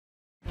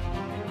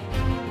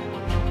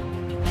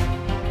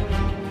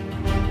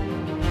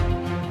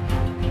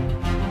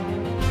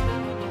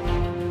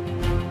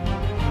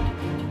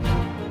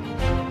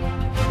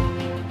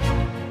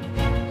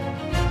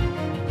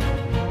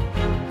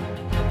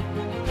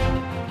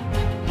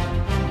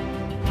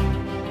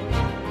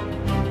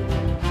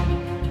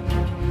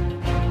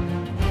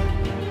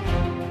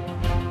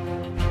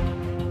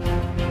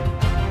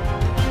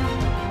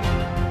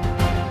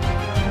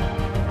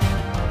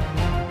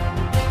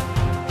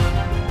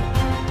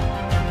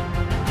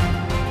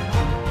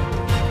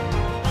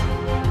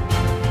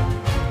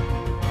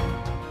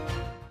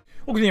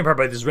Welcome to the Empire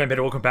Bite, this is Rampaned,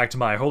 and welcome back to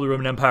my Holy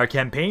Roman Empire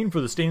campaign for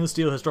the Stainless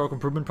Steel Historical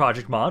Improvement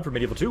Project mod for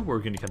Medieval 2. We're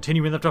going to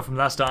continue in left off from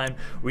last time.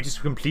 We just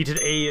completed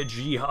a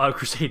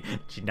crusade,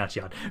 not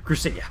jihad,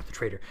 crusade, yeah, the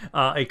traitor.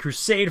 A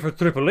crusade for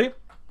Tripoli.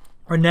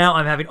 And now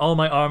I'm having all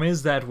my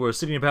armies that were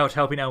sitting about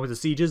helping out with the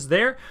sieges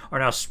there are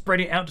now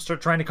spreading out to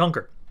start trying to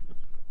conquer.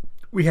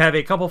 We have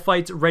a couple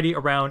fights ready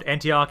around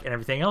Antioch and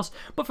everything else,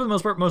 but for the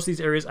most part, most of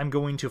these areas I'm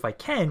going to, if I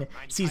can,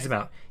 seize them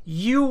out.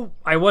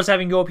 I was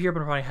having to go up here,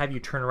 but I'll probably have you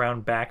turn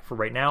around back for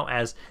right now,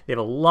 as they have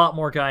a lot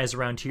more guys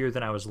around here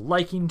than I was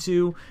liking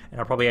to, and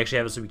I'll probably actually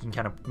have it so we can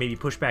kind of maybe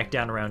push back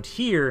down around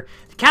here.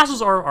 The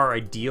castles are our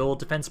ideal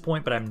defense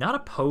point, but I'm not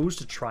opposed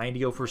to trying to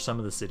go for some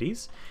of the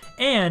cities.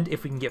 And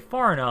if we can get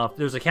far enough,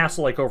 there's a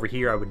castle like over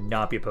here I would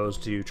not be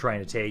opposed to trying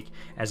to take,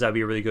 as that would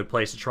be a really good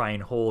place to try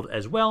and hold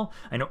as well.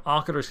 I know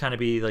Akador's kind of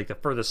be like the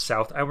furthest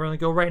south I want to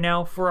go right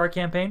now for our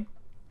campaign,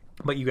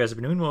 but you guys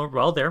have been doing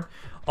well there.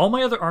 All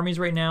my other armies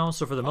right now,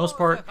 so for the most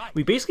part,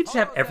 we basically just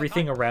have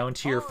everything around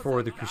here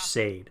for the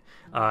crusade.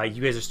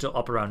 You guys are still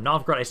up around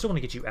Novgorod. I still want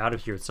to get you out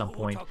of here at some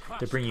point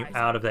to bring you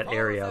out of that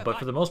area, but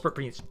for the most part,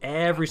 pretty much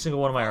every single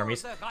one of my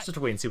armies, just have to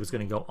wait and see what's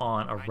going to go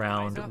on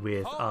around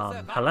with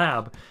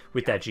Halab,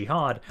 with that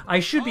jihad. I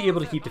should be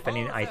able to keep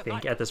defending it, I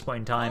think, at this point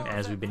in time,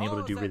 as we've been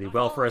able to do really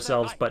well for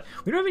ourselves, but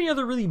we don't have any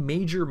other really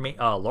major,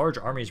 large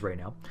armies right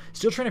now.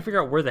 Still trying to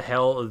figure out where the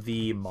hell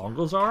the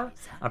Mongols are.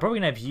 I'm probably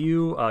going to have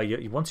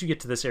you, once you get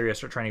to this area,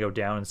 start trying to go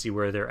down and see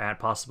where they're at,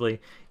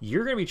 possibly.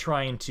 You're going to be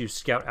trying to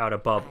scout out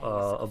above,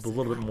 a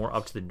little bit more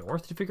up to the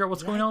north to figure out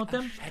what's going on with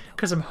them,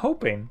 because I'm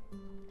hoping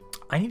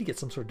I need to get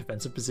some sort of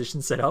defensive position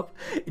set up,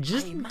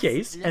 just in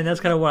case, and that's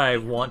kind of what I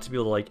want to be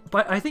able to, like,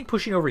 but I think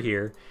pushing over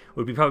here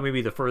would be probably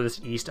maybe the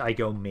furthest east I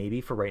go,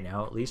 maybe, for right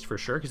now, at least, for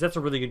sure, because that's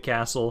a really good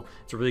castle.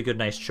 It's a really good,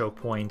 nice choke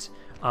point.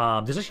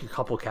 There's actually a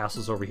couple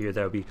castles over here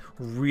that would be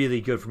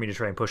really good for me to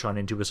try and push on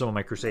into with some of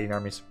my crusading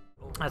armies.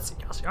 That's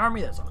the Castle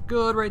Army, that's all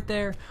good right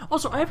there.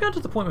 Also, I've got to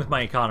the point with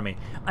my economy.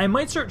 I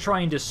might start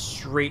trying to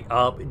straight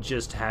up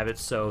just have it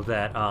so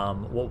that,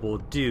 what we'll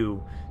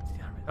do...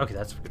 Okay,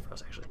 that's good for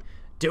us, actually.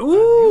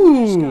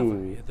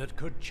 Ooh!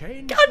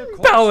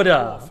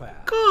 Gunpowder!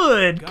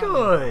 Good,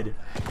 good.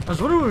 I was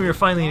wondering when we were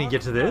finally going to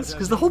get to this,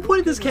 because the whole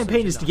point of this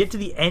campaign is to get to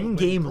the end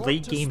game,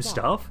 late game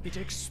stuff,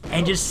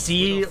 and just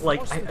see,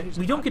 like,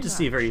 we don't get to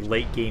see very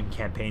late game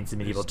campaigns in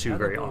Medieval 2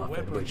 very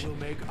often, which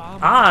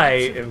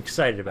I am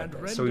excited about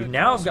this. So we've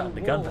now gotten the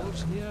gunpowder,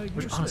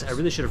 which honestly, I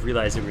really should have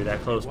realized that we were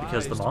that close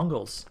because the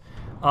Mongols.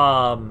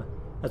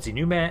 Let's see,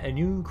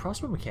 new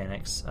crossbow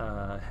mechanics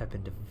have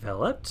been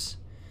developed.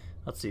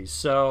 Let's see,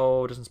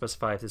 so it doesn't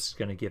specify if this is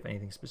going to give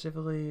anything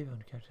specifically.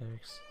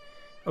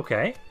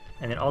 Okay,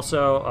 and then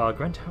also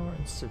Grand Tower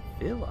in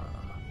Sevilla.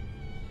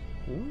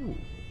 Ooh.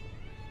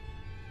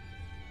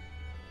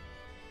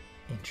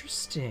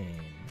 Interesting.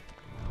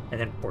 And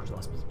then Portugal.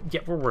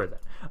 Yeah, we're worth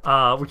it.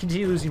 We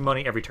continue losing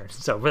money every turn,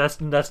 so that's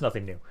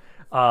nothing new.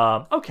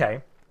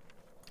 Okay.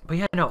 But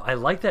yeah, no, I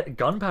like that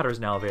gunpowder is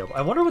now available.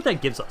 I wonder what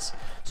that gives us.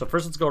 So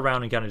first let's go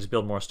around and kind of just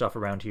build more stuff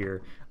around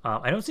here.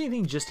 I don't see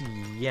anything just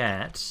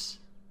yet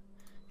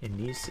in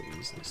these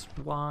cities. This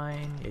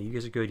wine, yeah, you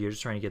guys are good. You're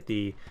just trying to get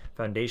the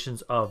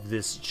foundations of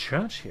this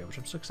church here, which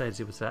I'm so excited to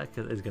see what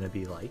that is going to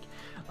be like.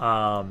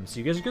 So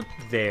you guys are good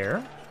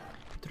there.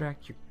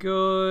 Interact, you're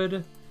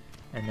good.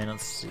 And then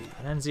let's see,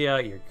 Venezia,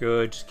 you're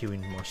good. Just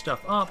queuing more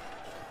stuff up.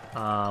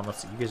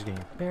 Let's see, you guys are getting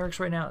your barracks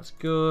right now. That's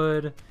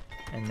good.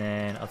 And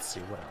then let's see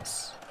what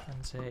else.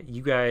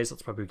 You guys,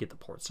 let's probably get the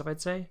port stuff.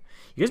 I'd say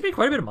you guys make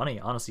quite a bit of money.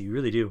 Honestly, you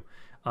really do.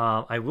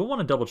 I will want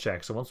to double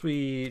check. So once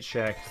we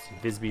check,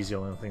 Visby's the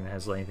only thing that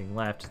has anything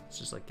left. Let's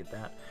just like get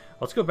that.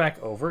 Let's go back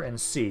over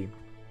and see.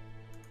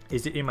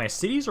 Is it in my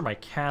cities or my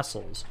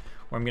castles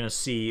where I'm going to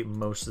see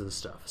most of the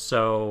stuff?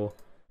 So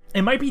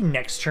it might be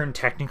next turn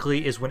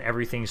technically is when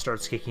everything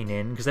starts kicking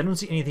in, because I don't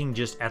see anything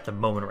just at the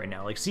moment right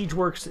now. Like Siege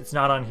Works, it's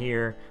not on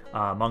here.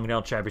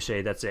 Mongonel,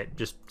 Trebuchet, that's it.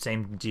 Just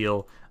same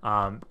deal.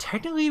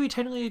 Technically, we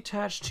technically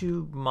attached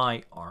to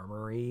my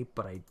armory,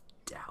 but I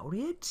doubt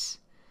it.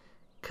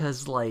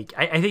 Because, like,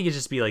 I think it'd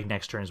just be, like,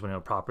 next turn is when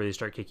it'll properly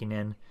start kicking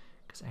in.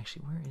 Because,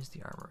 actually, where is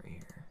the armory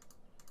here?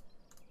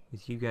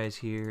 With you guys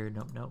here.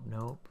 Nope, nope,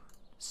 nope.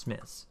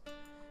 Smiths.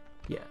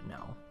 Yeah,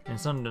 no.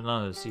 And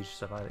none of the siege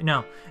stuff either.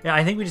 No. Yeah,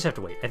 I think we just have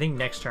to wait. I think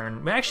next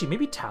turn... Actually,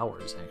 maybe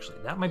towers, actually.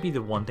 That might be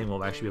the one thing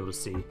we'll actually be able to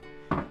see.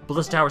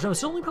 Ballistic towers. No, it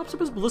still only pops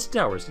up as ballistic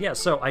towers. Yeah,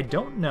 so I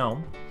don't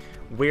know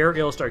where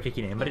it'll start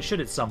kicking in, but it should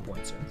at some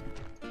point soon.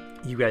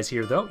 You guys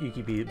here, though, you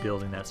keep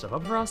building that stuff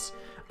up for us.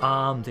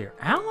 They're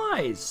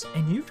allies,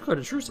 and you've got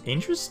a truce.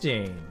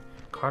 Interesting.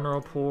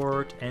 Cardinal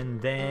Port,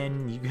 and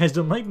then you guys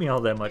don't like me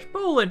all that much.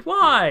 Poland,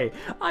 why?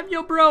 I'm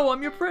your bro,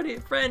 I'm your pretty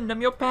friend,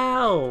 I'm your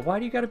pal. Why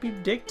do you gotta be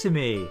a dick to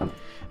me?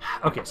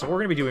 Okay, so what we're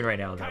gonna be doing right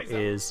now, though,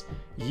 is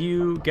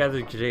you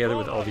gather together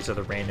with all these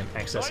other random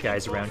excess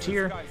guys around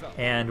here,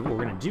 and what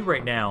we're gonna do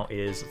right now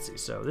is, let's see,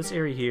 so this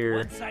area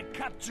here,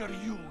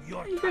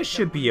 you guys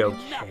should be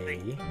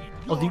okay.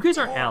 Although you guys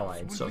aren't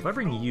allied, so if I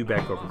bring you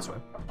back over this way,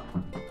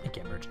 I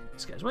can't merge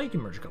these guys. Well, you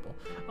can merge a couple.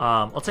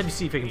 Let's have you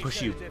see if I can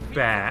push you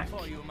back.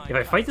 If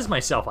I fight this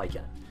myself, I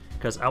can.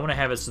 because I want to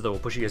have it so that we'll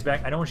push you guys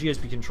back. I don't want you guys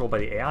to be controlled by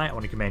the AI. I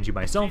want to command you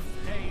myself.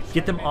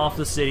 Get them off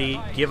the city.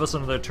 Give us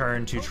another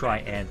turn to try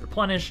and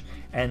replenish.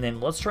 And then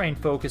let's try and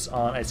focus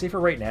on, I'd say for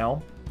right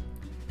now,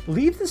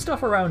 leave the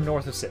stuff around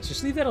north of Sis.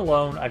 Just leave that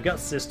alone. I've got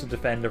Sis to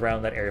defend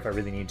around that area if I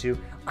really need to.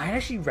 I'd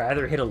actually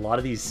rather hit a lot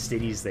of these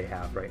cities they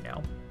have right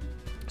now.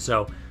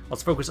 So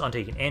let's focus on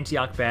taking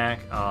Antioch back,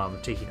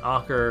 taking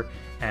Acre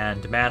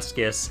and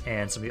Damascus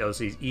and some of the other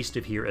cities east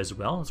of here as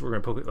well. So we're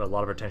going to put a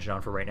lot of our attention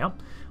on for right now.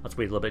 Let's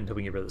wait a little bit until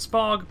we get rid of this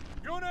fog.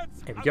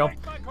 There we go.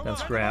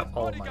 Let's grab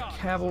all of my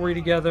cavalry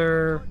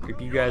together,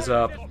 group you guys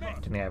up.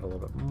 Can I have a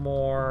little bit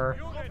more?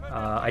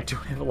 I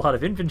don't have a lot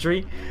of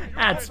infantry.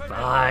 That's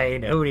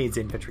fine. Who needs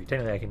infantry?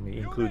 Technically, I can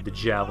include the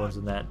javelins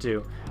in that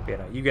too. But yeah,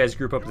 no, you guys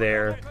group up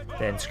there,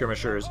 then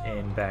skirmishers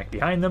in back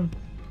behind them.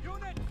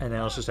 And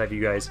then let's just have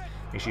you guys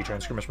make sure you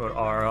turn skirmish mode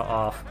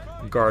off,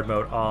 guard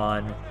mode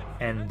on,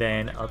 and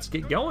then let's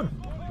get going.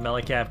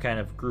 Melee cav kind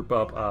of group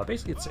up.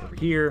 Basically, it's over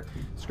here.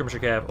 Skirmisher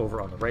cav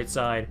over on the right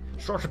side.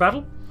 Structure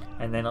battle.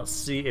 And then let's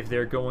see if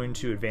they're going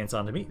to advance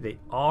onto me. They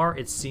are,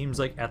 it seems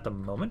like, at the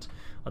moment.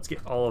 Let's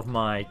get all of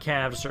my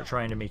cav to start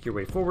trying to make your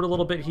way forward a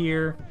little bit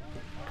here.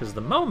 Because at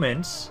the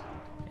moment,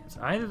 it's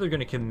either they're going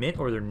to commit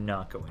or they're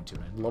not going to.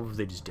 And I'd love if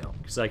they just don't.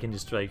 Because I can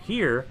just, like,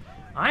 here,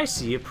 I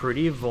see a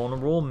pretty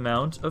vulnerable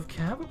amount of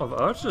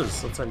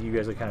archers. Let's have you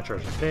guys like kind of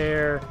charge in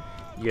there.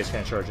 You guys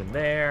kind of charge in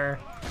there.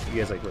 You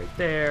guys like right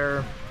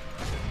there.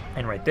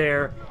 And right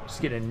there.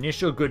 Just get an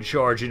initial good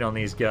charge in on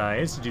these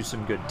guys to do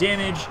some good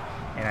damage.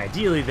 And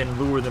ideally then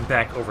lure them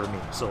back over to me.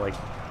 So like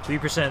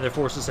 3% of their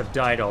forces have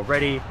died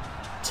already.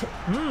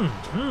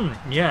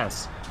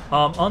 Yes.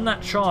 On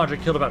that charge I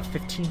killed about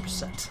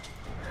 15%.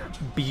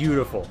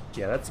 Beautiful.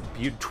 Yeah, that's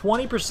beautiful.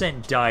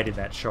 20% died in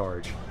that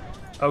charge.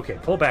 Okay,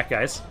 pull back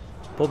guys.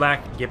 Pull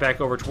back, get back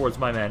over towards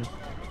my men.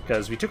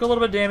 Because we took a little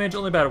bit of damage,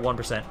 only about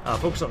 1%.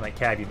 Focus on that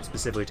cav unit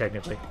specifically,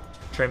 technically.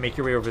 Try and make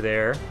your way over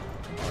there.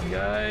 Come on,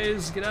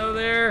 guys. Get out of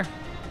there.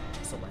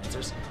 It's the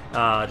Lancers.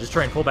 Just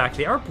try and pull back.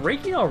 They are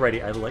breaking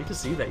already. I'd like to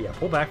see that. Yeah,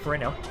 pull back for right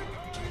now.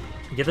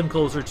 Get them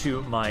closer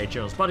to my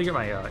general's bodyguard,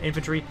 my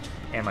infantry,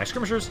 and my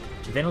skirmishers.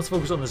 Then let's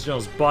focus on this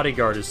general's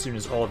bodyguard as soon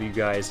as all of you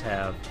guys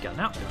have gotten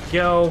out. There we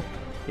go.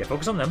 Yeah,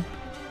 focus on them.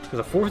 Because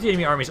a fourth of the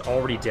enemy army is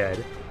already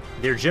dead.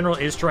 Their general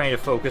is trying to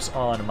focus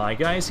on my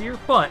guys here,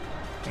 but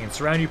I can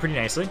surround you pretty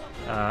nicely.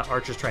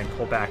 Archers try and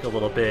pull back a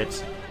little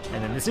bit.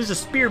 And then this is a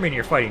spearman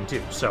you're fighting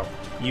too, so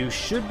you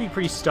should be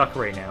pretty stuck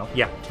right now.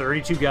 Yeah,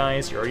 32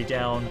 guys. You're already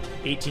down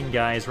 18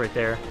 guys right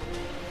there.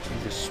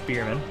 These are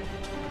spearmen.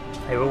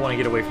 I will want to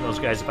get away from those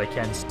guys if I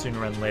can sooner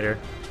rather than later.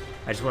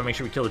 I just want to make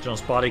sure we kill the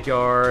general's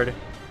bodyguard.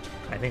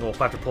 I think we'll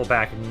have to pull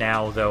back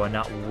now, though, and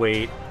not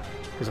wait.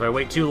 Because if I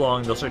wait too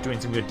long, they'll start doing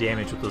some good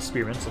damage with those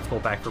spearmen, so let's pull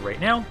back for right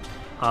now.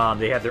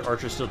 They have their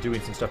archers still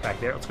doing some stuff back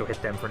there. Let's go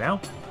hit them for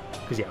now.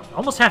 Because, yeah,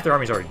 almost half their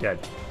army's already dead.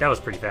 That was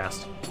pretty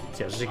fast. So,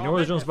 yeah, just ignore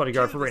the general's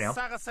bodyguard for right now.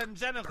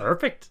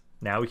 Perfect.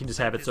 Now we can just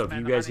have it so if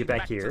you guys get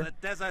back here,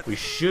 we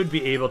should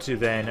be able to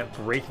then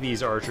break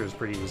these archers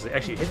pretty easily.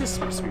 Actually, hit this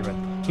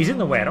spearman. He's in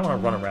the way. I don't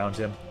want to run around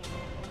him.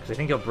 Because I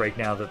think he'll break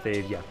now that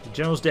they've... Yeah, the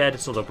general's dead,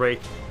 so they'll break.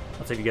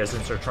 Let's have you guys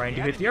then start trying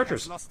to hit the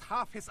archers. He's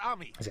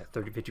got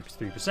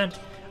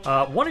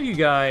 53%. One of you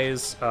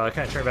guys kind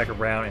of turn back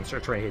around and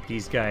start trying to hit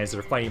these guys that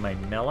are fighting my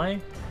melee.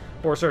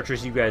 Horse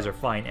archers, you guys are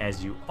fine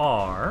as you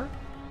are.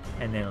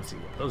 And then let's see,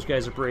 those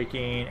guys are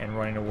breaking and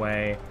running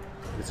away.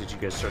 This is you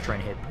guys start trying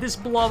to hit this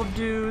blob of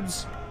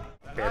dudes.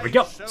 There we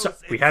go. So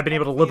we have been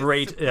able to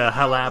liberate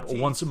Halab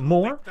once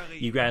more.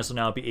 You guys will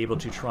now be able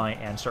to try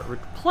and start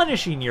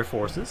replenishing your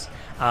forces.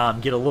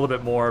 Get a little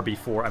bit more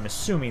before, I'm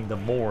assuming, the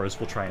Moors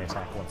will try and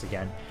attack once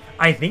again.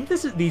 I think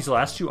these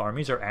last two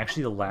armies are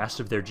actually the last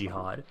of their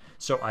jihad.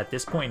 So at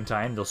this point in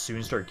time, they'll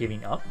soon start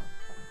giving up.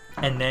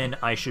 And then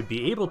I should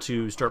be able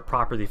to start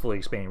properly fully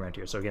expanding around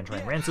here. So again, try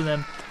and ransom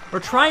them. We're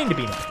trying to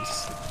be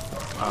nice.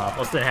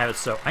 Let's then have it.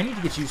 So I need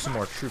to get you some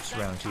more troops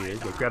around here.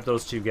 Yeah, grab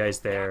those two guys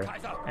there.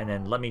 And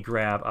then let me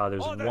grab,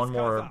 there's one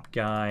more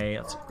guy.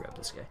 Let's grab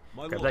this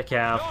guy. Grab that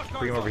cav.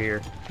 Bring him over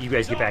here. You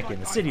guys get back in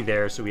the city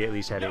there. So we at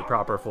least have a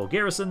proper full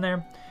garrison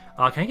there.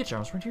 Can I get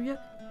generals around here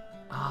yet?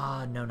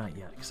 No, not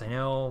yet. Because I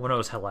know when it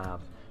was Halab.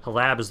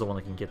 Halab is the one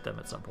that can get them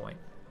at some point.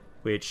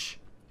 Which,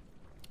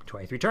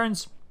 23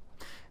 turns.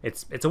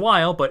 It's a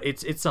while, but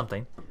it's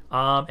something.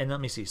 And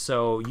let me see.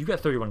 So you got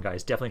 31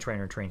 guys. Definitely trying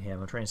to train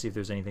him. I'm trying to see if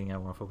there's anything I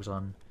want to focus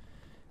on.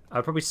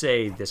 I'd probably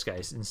say this guy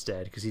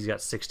instead, because he's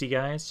got 60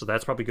 guys. So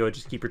that's probably good.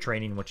 Just keep your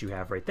training what you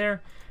have right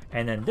there.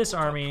 And then this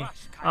army,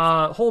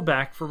 hold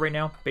back for right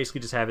now. Basically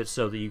just have it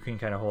so that you can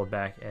kind of hold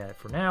back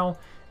for now.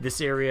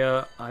 This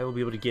area, I will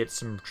be able to get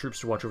some troops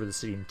to watch over the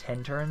city in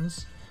 10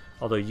 turns.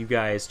 Although you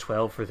guys,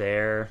 12 for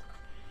there.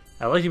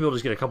 I'd like to be able to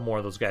just get a couple more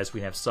of those guys so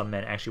we can have some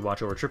men actually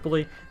watch over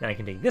Tripoli. Then I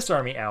can take this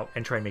army out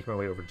and try and make my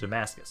way over to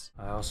Damascus.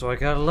 I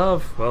gotta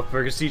love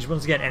Welfberg siege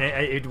once again. And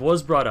it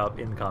was brought up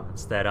in the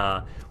comments that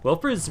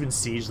Welfberg has been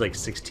sieged like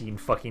 16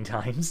 fucking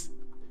times.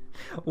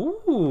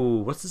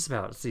 Ooh, what's this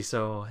about? Let's see.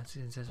 So,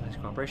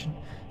 cooperation.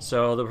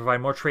 So they'll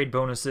provide more trade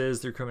bonuses.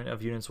 The recruitment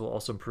of units will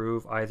also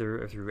improve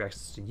either through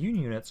access to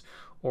union units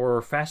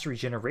or faster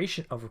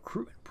regeneration of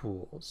recruitment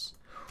pools.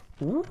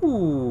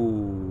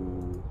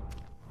 Ooh.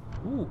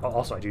 Ooh. Oh,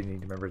 also, I do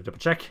need to remember to double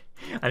check.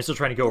 I'm still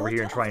trying to go over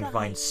here and try and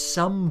find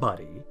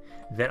somebody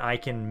that I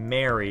can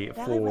marry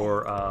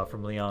for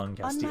from Leon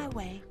Castillo.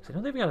 I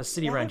know they've got a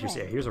city around here. So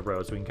yeah, here's a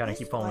road, so we can kind of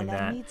keep following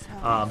that.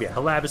 Yeah,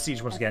 Halab is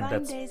siege once again.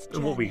 That's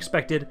what we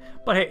expected.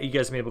 But hey, you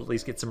guys have been able to at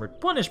least get some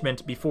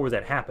replenishment before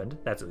that happened.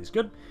 That's at least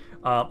good.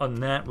 Other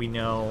than that, we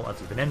know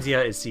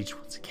Venezia is siege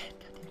once again.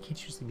 God damn, can't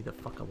you just leave me the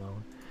fuck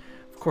alone?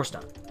 Of course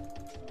not.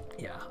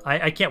 Yeah,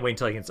 I can't wait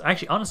until I can...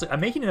 Actually, honestly, I'm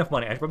making enough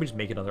money. I should probably just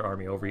make another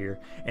army over here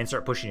and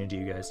start pushing into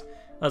you guys.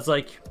 I was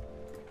like...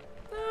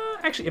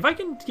 actually, if I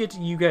can get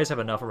you guys have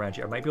enough around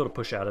here, I might be able to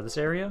push out of this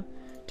area.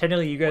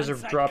 Technically, you guys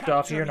have dropped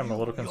off here, and I'm a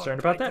little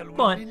concerned about that.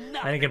 But I think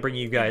I can bring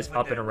you guys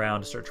up and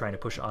around to start trying to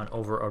push on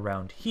over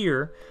around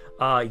here.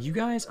 You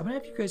guys... I'm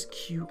going to have you guys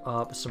queue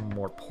up some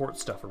more port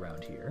stuff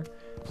around here.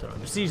 So,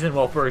 Siege and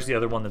Welfberg is the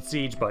other one that's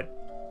Siege, but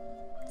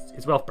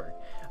it's Welfberg.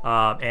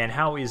 And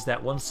how is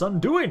that one son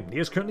doing? He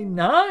is currently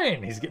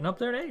 9. He's getting up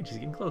there in age. He's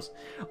getting close.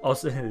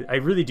 Also, I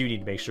really do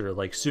need to make sure,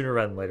 like, sooner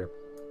rather than later,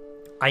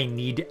 I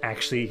need to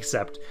actually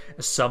accept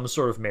some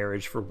sort of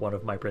marriage for one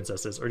of my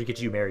princesses, or to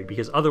get you married,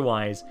 because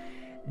otherwise,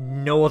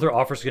 no other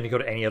offers are going to go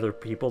to any other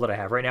people that I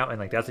have right now, and,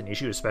 like, that's an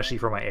issue, especially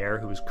for my heir,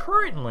 who is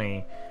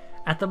currently,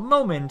 at the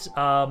moment,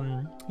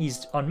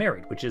 he's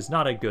unmarried, which is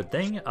not a good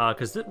thing,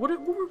 because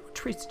what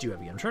traits did you have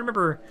again? I'm trying to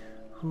remember...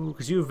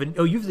 Because you have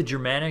you have the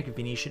Germanic,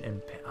 Venetian,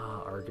 and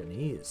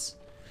Aragonese.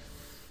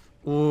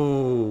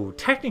 Ooh,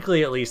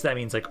 technically at least that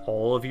means like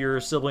all of your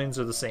siblings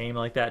are the same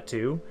like that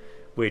too,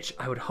 which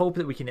I would hope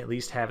that we can at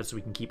least have it so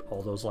we can keep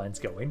all those lines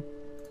going.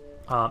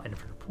 And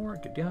for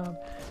report, good job.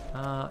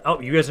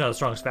 Oh, you guys are not the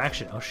strongest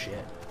faction. Oh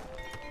shit.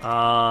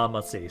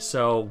 Let's see.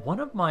 So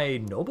one of my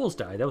nobles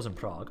died. That was in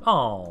Prague.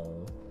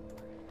 Oh,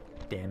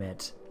 damn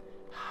it.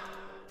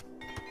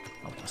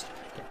 Almost.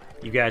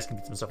 You guys can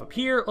get some stuff up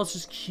here. Let's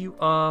just queue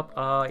up.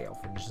 Yeah,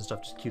 finish some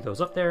stuff. Just queue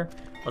those up there.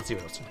 Let's see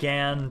what else.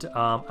 Gand.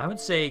 I would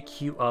say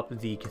queue up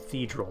the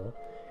cathedral.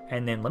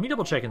 And then let me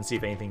double check and see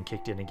if anything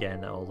kicked in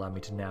again that will allow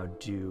me to now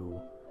do...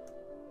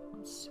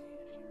 Let's see.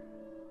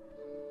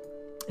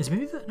 Is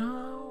maybe the...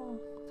 No.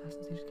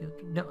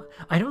 No.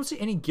 I don't see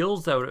any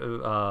guilds that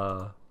would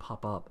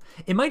pop up.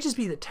 It might just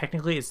be that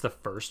technically it's the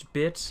first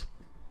bit...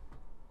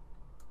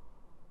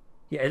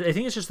 Yeah, I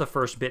think it's just the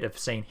first bit of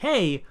saying,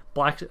 hey,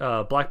 black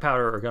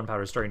powder or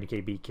gunpowder is starting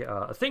to be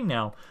a thing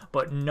now,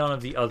 but none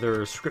of the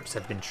other scripts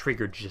have been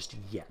triggered just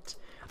yet.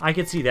 I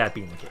could see that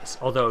being the case,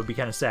 although it would be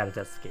kind of sad if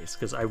that's the case,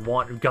 because I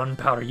want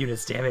gunpowder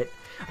units, damn it.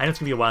 I know it's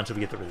going to be a while until we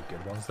get the really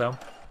good ones, though.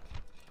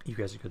 You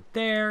guys are good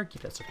there.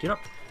 Keep that stuff queued up.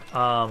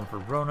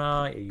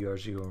 Verona, you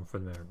guys are going for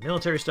the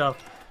military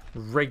stuff.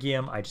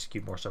 Regium, I just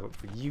queued more stuff up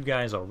for you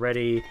guys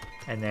already.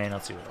 And then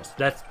let's see what else.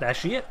 That's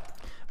actually it.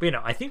 But, you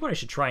know, I think what I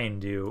should try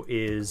and do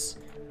is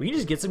we can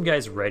just get some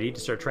guys ready to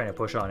start trying to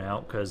push on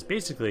out, because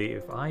basically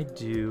if I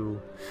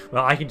do...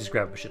 Well, I can just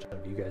grab a shit ton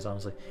of you guys,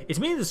 honestly. It's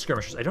mainly the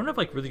skirmishers. I don't have,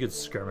 like, really good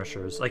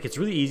skirmishers. Like, it's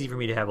really easy for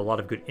me to have a lot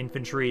of good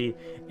infantry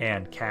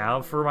and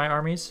cav for my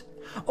armies.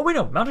 Oh, wait,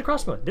 no. Mounted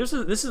crossbow. This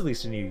is at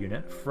least a new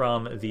unit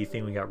from the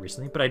thing we got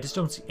recently, but I just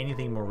don't see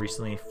anything more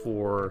recently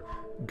for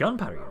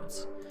gunpowder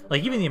units.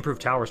 Like, even the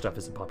improved tower stuff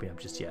isn't popping up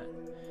just yet.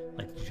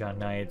 Like, John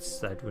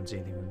Knights, I wouldn't see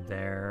anything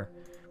there.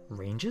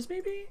 Ranges,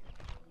 maybe?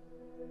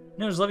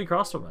 No, there's Levy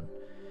Crossbowmen.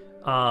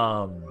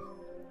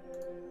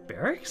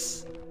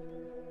 Barracks?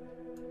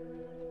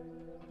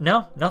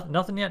 No,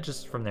 nothing yet,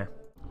 just from there.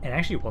 And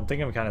actually, one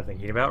thing I'm kind of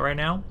thinking about right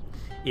now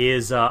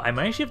is I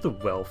might actually have the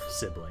Welf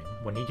sibling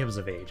when he comes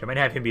of age. I might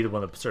have him be the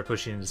one that start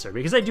pushing into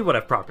Serbia, because I do want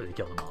to properly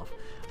kill him off.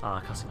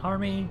 Custom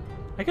army.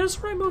 I could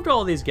have removed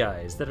all these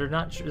guys that are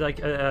not, like,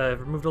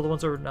 removed all the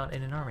ones that are not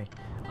in an army.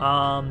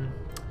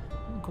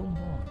 Golden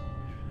Ball.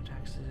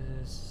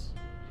 Taxes.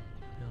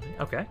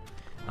 Okay.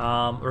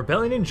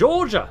 Rebellion in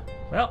Georgia.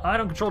 Well, I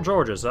don't control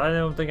Georgia, so I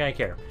don't think I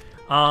care.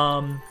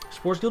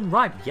 Sports Guild and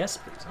Ribe. Yes,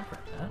 please. I'll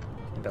grab that.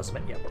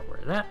 Investment. Yeah, we're aware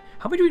of that.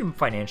 How are we doing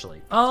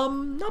financially?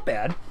 Not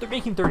bad. They're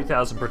making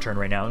 30,000 per turn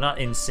right now. Not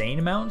insane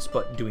amounts,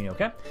 but doing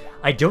okay.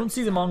 I don't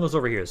see the Mongols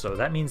over here, so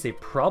that means they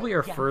probably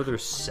are further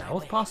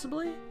south,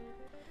 possibly?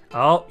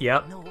 Oh,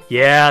 yep.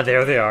 Yeah,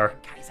 there they are.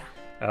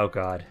 Oh,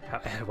 God.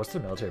 What's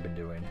their military been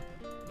doing?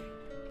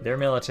 Their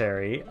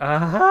military.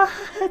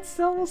 It's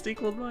almost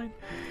equal to mine.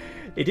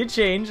 It did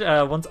change.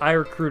 Once I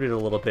recruited a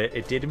little bit,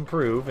 it did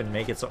improve and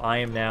make it so I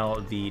am now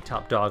the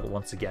top dog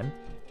once again.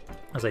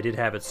 As I did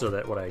have it so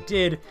that what I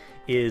did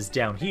is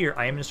down here,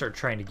 I am going to start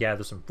trying to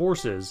gather some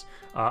forces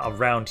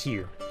around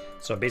here.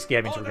 So I'm basically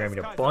having to programming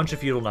a bunch of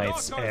feudal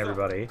knights and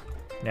everybody.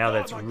 Now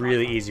that's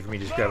really easy for me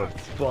to just grab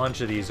a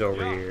bunch of these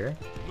over here.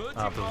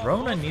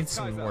 Verona needs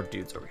some more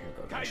dudes over here,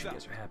 though. I'm sure you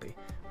guys are happy.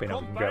 But you know,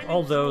 we can grab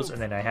all those,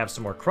 and then I have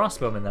some more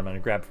crossbowmen that I'm going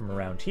to grab from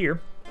around here.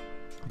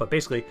 But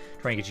basically,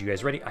 trying to get you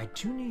guys ready. I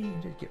do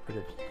need to get rid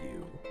of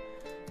you.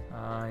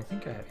 I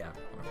think I have, yeah.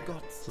 So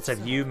let's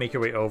have you make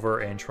your way over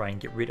and try and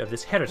get rid of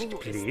this heretic,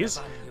 please.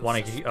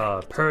 Want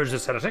to purge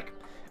this heretic,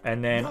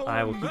 and then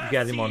I will keep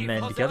gathering more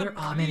men together.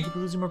 Oh man, I keep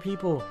losing more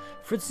people.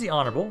 Fritz the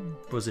Honorable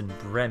was in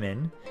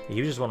Bremen. Yeah,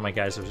 he was just one of my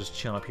guys that was just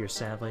chilling up here,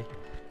 sadly.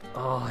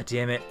 Oh,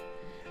 damn it.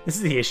 This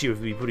is the issue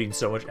of me putting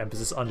so much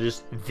emphasis on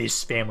just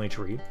this family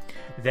tree,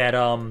 that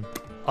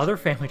other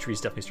family trees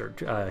definitely start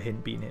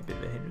being a bit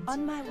of a hindrance.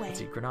 On my way. Let's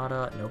see,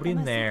 Granada, nobody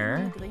in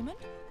there.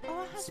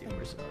 Let's see,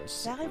 where's another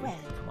city? Very well.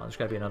 Come on, there's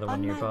gotta be another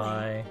one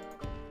nearby.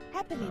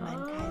 Happily, mein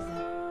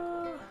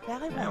Kaiser.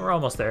 Very well. Yeah, we're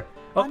almost there.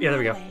 Oh, yeah, there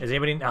we go. Is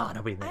anybody? Oh,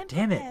 nobody in there.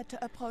 Damn it.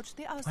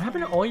 What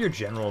happened to all your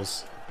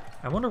generals?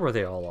 I wonder where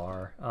they all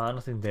are.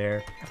 Nothing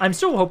there. I'm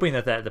still hoping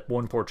that the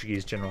one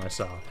Portuguese general I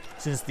saw,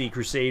 since the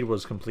crusade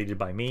was completed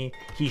by me,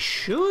 he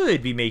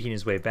should be making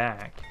his way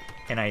back.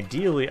 And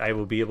ideally, I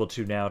will be able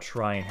to now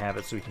try and have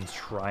it so we can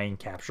try and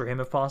capture him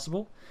if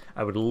possible.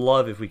 I would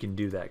love if we can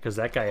do that, because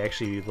that guy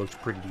actually looked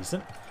pretty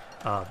decent.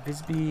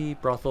 Bisbee,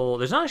 Brothel.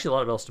 There's not actually a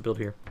lot else to build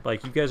here.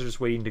 Like, you guys are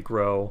just waiting to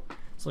grow.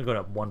 It's only going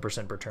up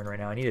 1% per turn right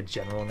now. I need a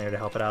general in there to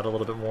help it out a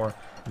little bit more.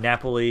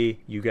 Napoli,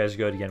 you guys are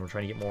good. Again, we're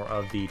trying to get more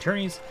of the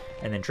tourneys.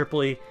 And then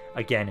Tripoli,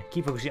 again,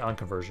 keep focusing on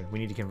conversion. We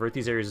need to convert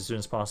these areas as soon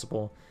as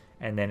possible.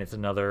 And then it's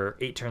another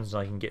 8 turns until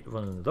I can get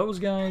one of those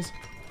guys.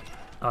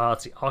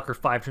 Let's see, Acre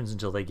 5 turns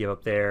until they give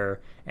up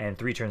there, and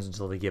 3 turns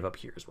until they give up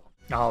here as well.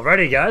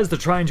 Alrighty, guys, they're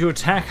trying to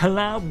attack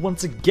Halab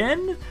once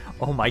again.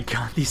 Oh my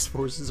god, these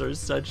forces are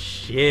such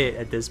shit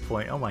at this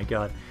point. Oh my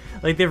god.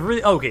 Like, they've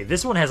really... Okay,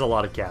 this one has a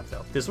lot of cap,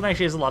 though. This one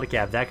actually has a lot of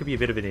cap. That could be a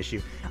bit of an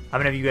issue. I'm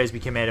gonna have you guys be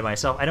commanded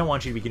myself. I don't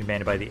want you to be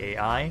commanded by the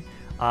AI.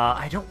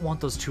 I don't want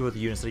those 2 other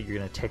units that you're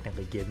gonna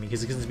technically give me,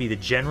 because it's gonna be the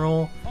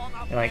general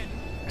and, like,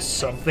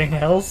 something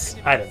else.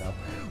 I don't know.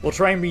 We'll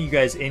try and bring you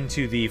guys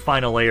into the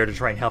final layer to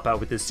try and help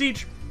out with this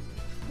siege.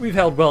 We've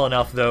held well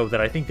enough, though,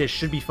 that I think this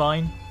should be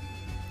fine.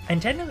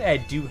 And technically, I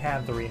do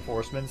have the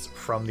reinforcements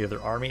from the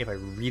other army if I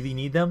really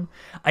need them.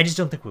 I just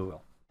don't think we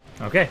will.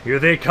 Okay, here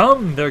they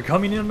come. They're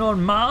coming in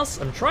en masse.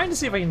 I'm trying to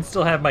see if I can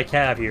still have my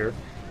cav here.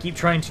 Keep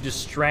trying to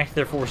distract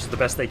their forces the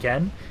best they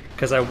can,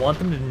 because I want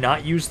them to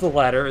not use the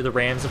ladder or the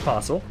rams if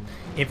possible.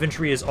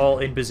 Infantry is all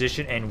in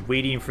position and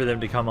waiting for them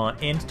to come on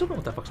in. Still don't know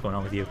what the fuck's going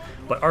on with you.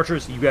 But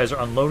archers, you guys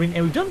are unloading,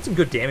 and we've done some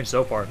good damage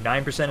so far.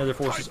 9% of their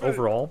forces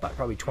overall, but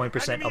probably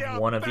 20% of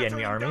one of the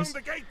enemy armies.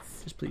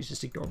 Just please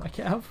just ignore my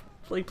cav.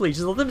 Like, please,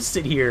 just let them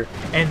sit here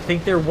and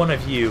think they're one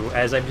of you,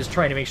 as I'm just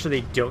trying to make sure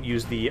they don't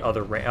use the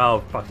other ram.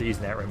 Oh, fuck, they're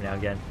using that ram now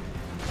again.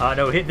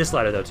 No, hit this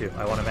ladder, though, too.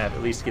 I want to have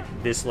at least get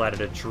this ladder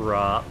to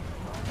drop.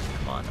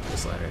 Come on,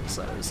 this ladder, this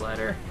ladder, this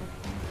ladder.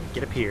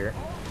 Get up here.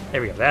 There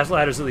we go. That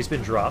ladder's at least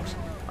been dropped.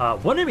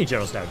 One enemy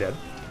general's now dead.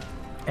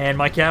 And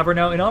my cav are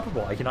now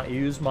inoperable. I cannot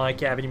use my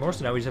cav anymore,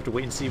 so now we just have to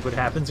wait and see what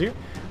happens here.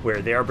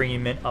 Where they are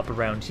bringing men up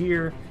around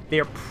here. They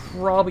are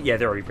probably... Yeah,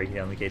 they're already breaking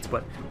down the gates,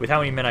 but with how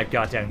many men I've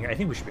got down here, I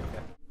think we should be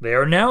okay. They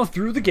are now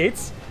through the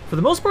gates. For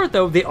the most part,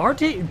 though, they are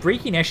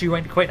breaking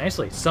actually quite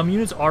nicely. Some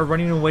units are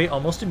running away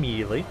almost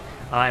immediately.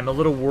 I'm a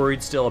little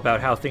worried still about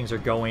how things are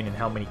going and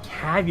how many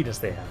cav units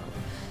they have.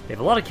 They have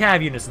a lot of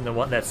cav units in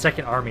that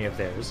second army of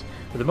theirs.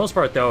 For the most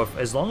part, though,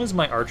 as long as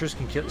my archers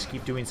can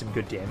keep doing some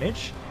good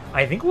damage,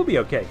 I think we'll be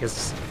okay,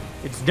 because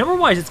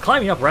number-wise, it's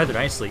climbing up rather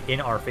nicely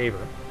in our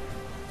favor.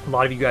 A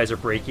lot of you guys are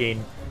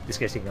breaking. This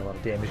guy's taking a lot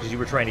of damage because you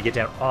were trying to get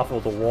down off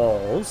of the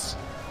walls.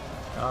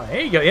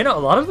 There you go. You know, a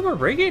lot of them are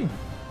breaking.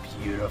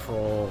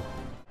 Beautiful.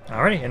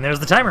 Alrighty, and there's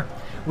the timer.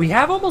 We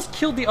have almost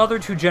killed the other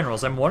 2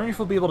 generals. I'm wondering if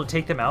we'll be able to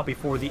take them out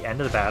before the end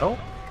of the battle,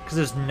 because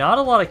there's not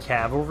a lot of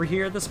cav over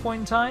here at this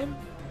point in time.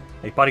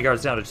 Like,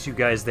 bodyguard's down to 2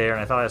 guys there,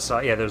 and I thought I saw...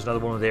 Yeah, there's another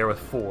one there with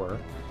 4.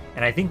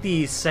 And I think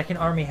the second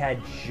army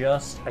had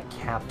just a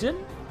captain,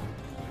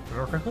 if I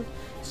remember correctly.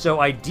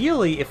 So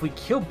ideally, if we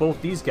kill both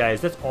these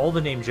guys, that's all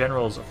the named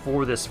generals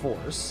for this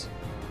force.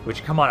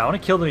 Which, come on, I want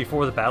to kill them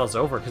before the battle's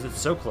over, because it's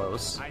so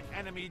close.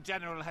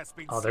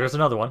 Oh, there's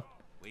another one.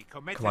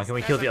 Come on, can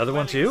we kill the other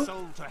one too?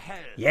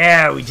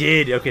 Yeah, we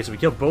did! Okay, so we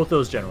killed both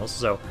those generals.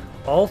 So,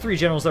 all 3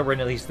 generals that were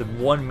in at least the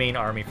one main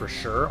army for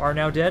sure are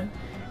now dead.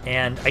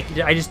 And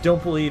I just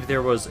don't believe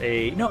there was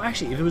a... No,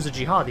 actually, if it was a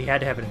jihad, he had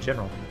to have it in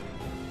general.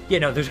 Yeah,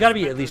 no, there's got to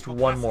be at least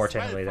one more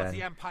technically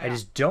then. I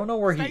just don't know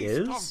where he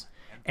is.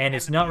 And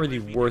it's not really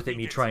worth it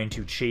me trying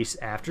to chase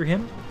after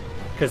him,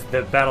 because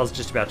the battle's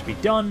just about to be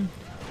done.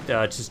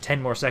 Just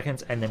 10 more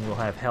seconds, and then we'll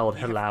have held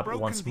Halab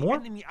once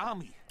more.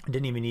 I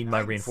didn't even need my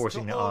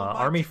reinforcing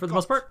army for the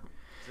most part.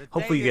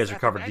 Hopefully you guys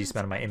recovered a decent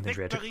amount of my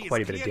infantry. I took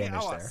quite a bit of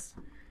damage there.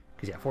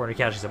 Because yeah, 400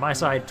 casualties on my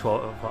side,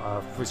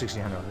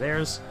 1,600 on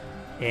theirs.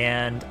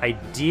 And I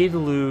did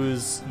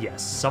lose,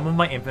 yes, some of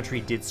my infantry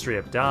did straight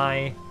up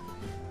die.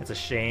 It's a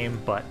shame,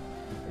 but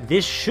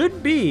this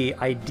should be,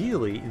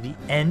 ideally, the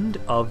end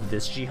of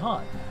this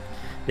jihad.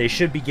 They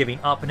should be giving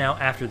up now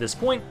after this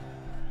point,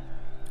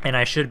 and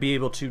I should be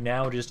able to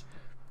now just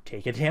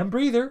take a damn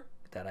breather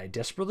that I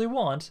desperately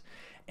want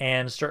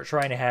and start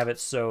trying to have it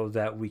so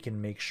that we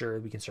can make sure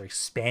we can start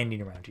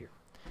expanding around here.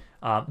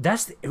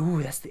 That's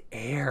the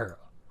air.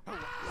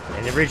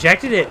 And they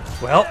rejected it.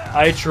 Well,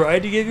 I tried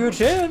to give you a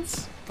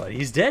chance. But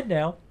he's dead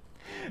now.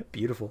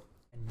 Beautiful.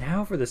 And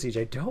now for the siege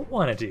I don't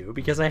want to do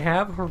because I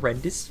have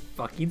horrendous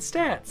fucking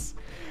stats.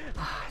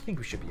 I think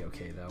we should be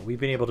okay though. We've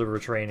been able to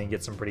retrain and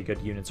get some pretty good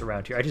units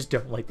around here. I just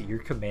don't like that your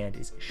command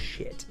is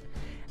shit.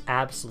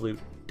 Absolute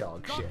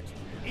dog shit.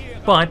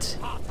 But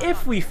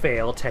if we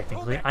fail,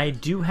 technically, I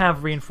do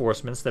have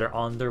reinforcements that are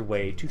on their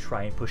way to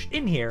try and push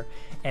in here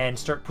and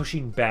start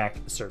pushing back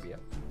Serbia.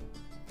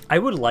 I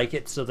would like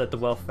it so that the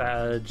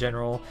Welf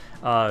general,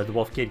 the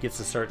Welf kid, gets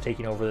to start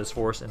taking over this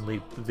force and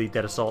lead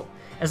that assault.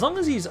 As long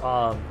as he's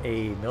a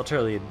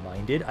militarily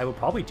minded, I would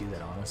probably do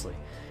that, honestly.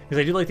 Because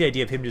I do like the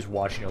idea of him just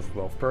watching over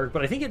Welfberg,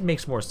 but I think it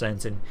makes more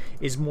sense and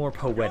is more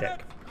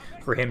poetic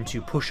for him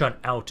to push on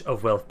out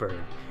of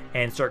Welfberg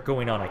and start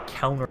going on a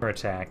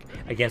counterattack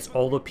against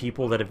all the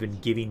people that have been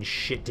giving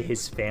shit to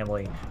his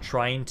family,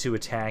 trying to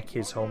attack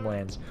his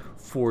homelands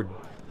for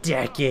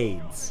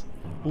decades.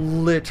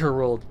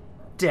 Literal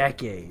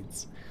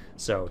decades.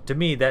 So to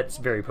me, that's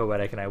very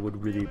poetic, and I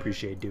would really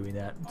appreciate doing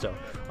that. So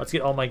let's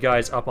get all my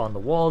guys up on the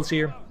walls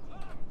here.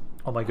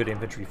 All my good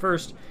infantry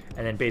first,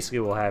 and then basically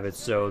we'll have it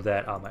so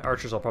that my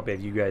archers, I'll probably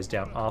have you guys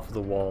down off of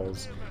the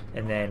walls,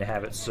 and then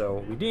have it so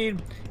what we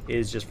need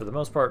is just for the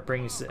most part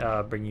bring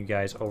you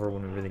guys over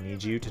when we really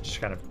need you to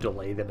just kind of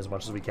delay them as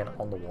much as we can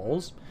on the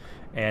walls,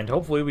 and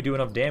hopefully we do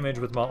enough damage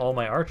with all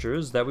my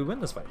archers that we win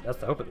this fight. That's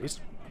the hope, at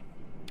least.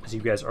 So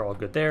you guys are all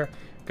good there.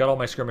 Got all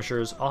my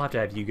skirmishers. I'll have to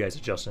have you guys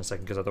adjust in a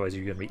second because otherwise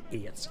you're going to be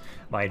idiots.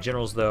 My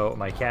generals, though,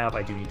 my cav,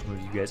 I do need to move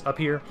you guys up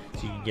here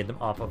so you can get them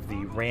off of the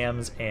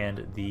rams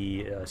and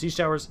the siege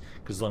towers,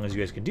 because as long as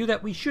you guys can do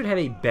that, we should have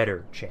a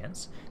better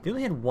chance. They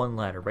only had one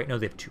ladder, right? No,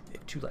 they have two. They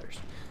have 2 ladders.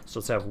 So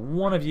let's have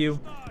one of you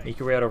make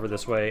your way out over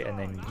this way, and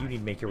then you need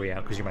to make your way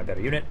out because you're my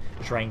better unit.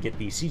 Try and get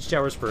the siege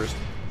towers first,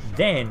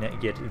 then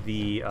get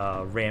the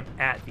ram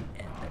at the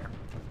end there.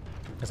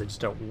 Because I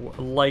just don't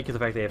like the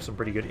fact they have some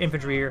pretty good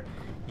infantry here.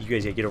 You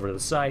guys gotta get over to the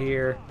side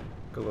here.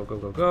 Go, go, go,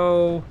 go,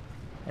 go.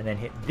 And then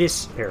hit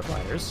this pair of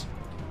fighters.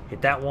 Hit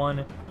that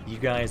one. You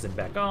guys then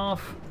back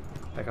off.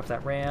 Back off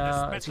that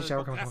ram. Siege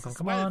tower, come on,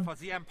 come on.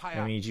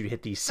 And we need you to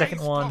hit the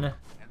second one.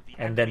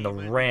 And then the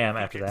ram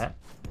after that.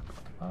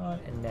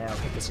 And now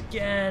hit this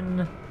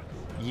again.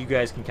 You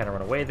guys can kind of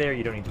run away there.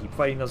 You don't need to keep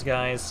fighting those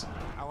guys.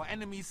 Our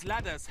enemy's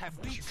ladders have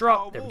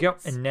Drop. There we go.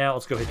 And now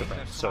let's go hit the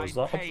ram. So as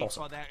long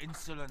also.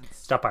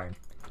 Stop firing.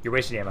 You're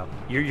wasting ammo.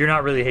 You're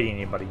not really hitting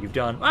anybody. You've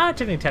done,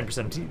 technically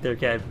 10% of their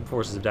cav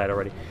forces have died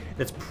already.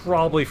 That's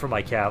probably from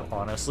my cav,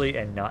 honestly,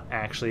 and not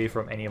actually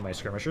from any of my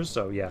skirmishers.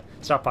 So yeah,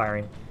 stop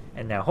firing.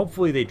 And now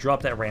hopefully they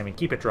drop that ram and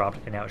keep it dropped.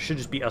 And now it should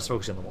just be us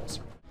focusing on the walls.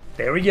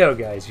 There we go,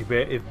 guys. You've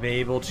been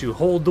able to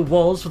hold the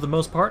walls for the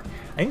most part.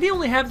 I think they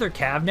only have their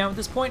cav now at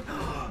this point.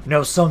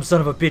 No, some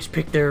son of a bitch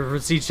picked their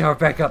siege tower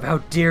back up. How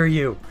dare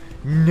you?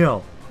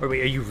 No.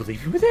 Wait, are you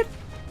leaving with it?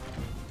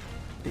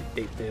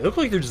 They look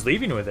like they're just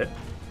leaving with it.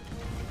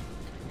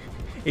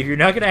 If you're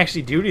not going to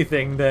actually do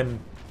anything, then,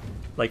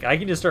 like, I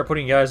can just start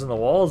putting guys on the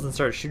walls and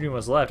start shooting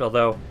what's left.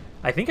 Although,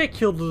 I think I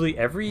killed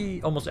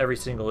literally almost every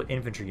single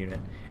infantry unit.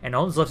 And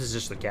all that's left is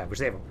just the cav, which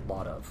they have a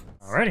lot of.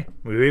 Alrighty,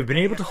 we've been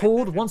able to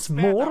hold once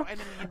more.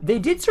 They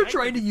did start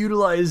trying to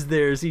utilize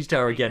their siege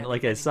tower again,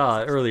 like I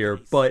saw earlier,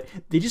 but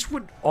they just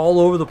went all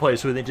over the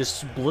place with it,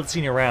 just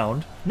blitzing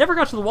around. Never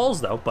got to the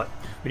walls, though, but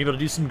been able to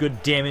do some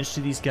good damage to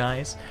these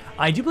guys.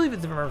 I do believe, if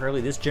I remember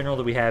correctly, this general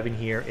that we have in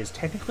here is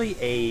technically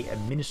a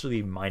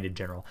ministerially-minded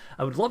general.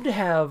 I would love to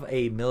have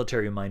a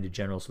military-minded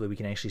general so that we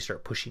can actually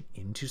start pushing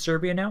into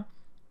Serbia now.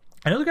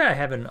 Another guy I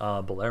have in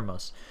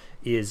Belermos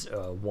is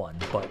 1,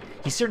 but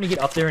he's starting to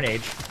get up there in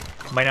age.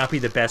 Might not be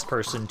the best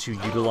person to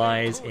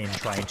utilize in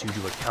trying to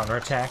do a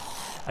counterattack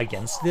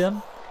against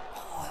them,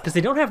 because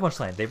they don't have much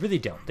land. They really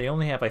don't. They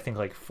only have, I think,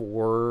 like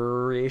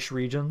 4-ish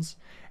regions,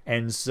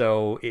 and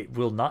so it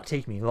will not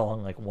take me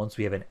long, like once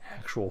we have an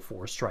actual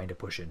force trying to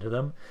push into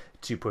them,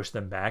 to push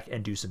them back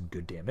and do some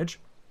good damage.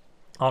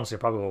 Honestly,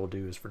 probably what we'll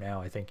do is, for now,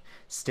 I think,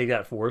 stake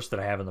that force that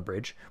I have on the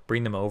bridge,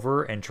 bring them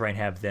over, and try and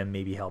have them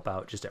maybe help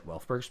out just at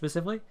Welfberg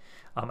specifically.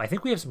 I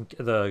think we have some,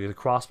 the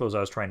crossbows I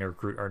was trying to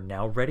recruit are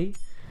now ready,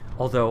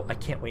 although I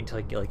can't wait until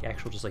I get, like,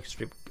 actual just, like,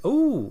 straight...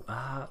 Oh,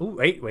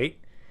 wait.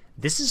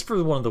 This is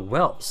for one of the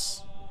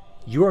Welfs.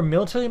 You are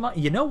military...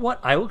 You know what?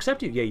 I will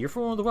accept you. Yeah, you're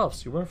for one of the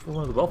Welfs. You're for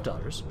one of the Welf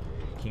daughters.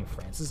 King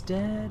France is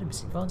dead.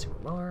 Missing funds.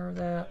 We'll lower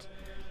that.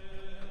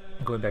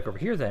 Going back over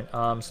here, then.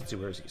 So let's see,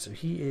 where is he? So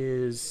he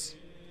is...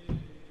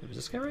 Was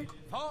this guy right?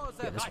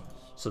 Yeah, this one.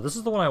 So this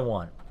is the one I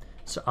want.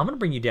 So I'm going to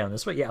bring you down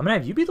this way. Yeah, I'm going to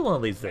have you be the one that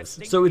leads this.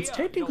 So it's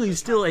technically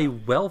still a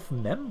Welf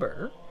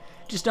member.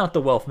 Just not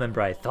the Welf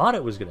member I thought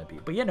it was going to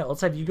be. But yeah, no,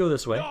 let's have you go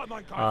this way.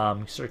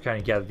 Sort of kind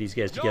of gather these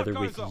guys together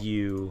with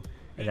you.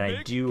 And then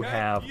I do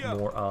have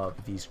more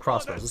of these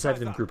crossbows. Let's have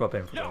them group up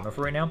in Verona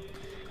for right now,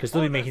 because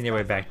they'll be making their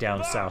way back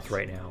down south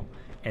right now.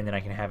 And then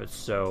I can have it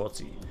so, let's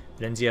see.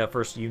 Venezia,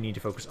 first you need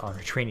to focus on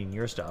retraining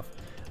your stuff.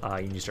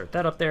 You need to start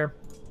that up there.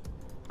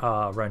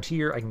 Around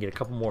here, I can get a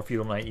couple more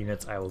feudal knight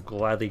units. I will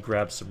gladly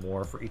grab some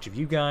more for each of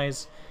you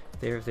guys.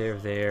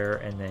 There,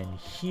 and then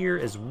here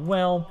as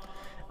well.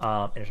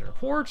 Entertainer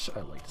port.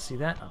 I'd like to see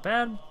that. Not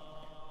bad.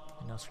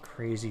 Anything else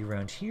crazy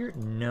around here?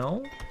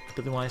 No.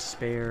 Building wise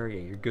spare.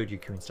 Yeah, you're good. You're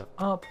queuing stuff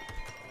up.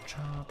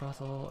 Child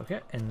brothel. Okay,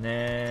 and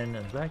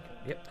then back.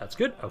 Yep, that's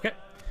good. Okay.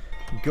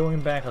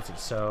 Going back, let's see.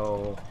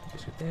 So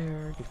just get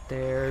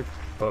there.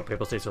 Both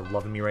Papal States are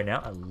loving me right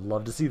now. I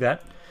love to see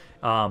that.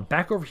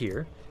 Back over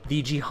here.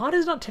 The jihad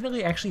is not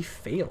technically actually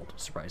failed,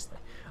 surprisingly.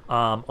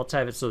 Let's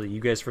have it so that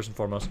you guys, first and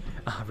foremost,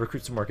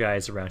 recruit some more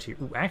guys around here.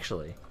 Ooh,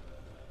 actually,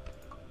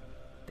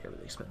 they're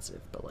really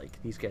expensive, but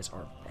like these guys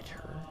are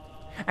better.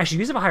 Actually,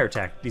 you guys have a higher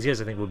attack. These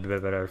guys, I think, would be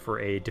better for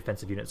a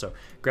defensive unit. So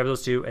grab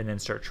those two and then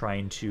start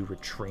trying to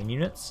retrain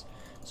units.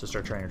 So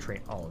start trying to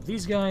train all of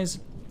these guys.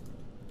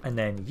 And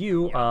then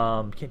you,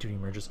 can't do any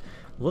merges.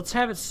 Let's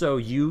have it so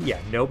you, yeah,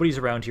 nobody's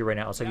around here right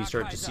now. Let's have you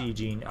start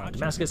besieging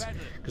Damascus,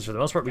 because for the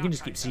most part, we can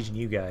just keep sieging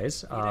you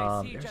guys. There's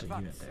a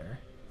unit there.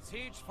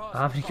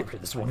 I'm gonna get rid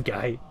of this one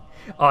guy.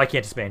 Oh, I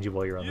can't disband you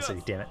while you're on the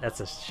city, damn it.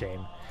 That's a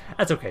shame.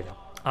 That's okay,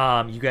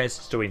 though. You guys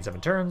still waiting 7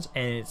 turns,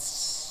 and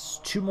it's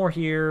 2 more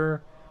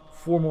here,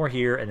 4 more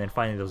here, and then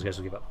finally those guys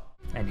will give up.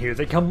 And here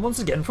they come once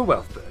again for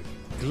Welfberg.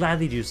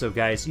 Gladly do so,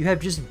 guys. You have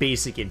just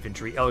basic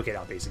infantry. Oh, okay,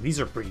 not basic. These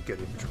are pretty good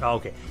infantry. Oh,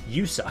 okay,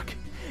 you suck.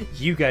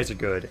 You guys are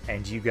good,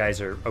 and you guys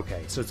are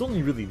okay. So it's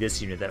only really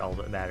this unit that all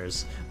that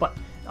matters. But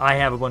I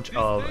have a bunch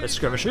of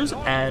skirmishers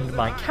and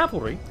my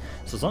cavalry.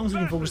 So as long as we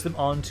can focus them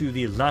onto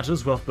the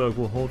ladders, Welfberg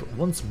will hold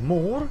once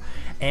more.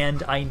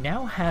 And I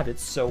now have it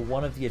so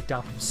one of the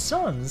adopted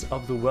sons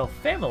of the Welf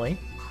family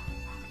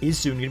is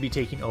soon going to be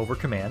taking over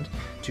command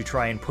to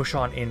try and push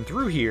on in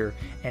through here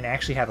and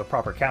actually have a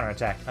proper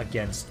counterattack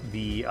against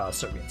the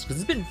Serbians. Because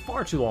it's been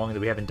far too long that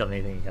we haven't done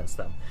anything against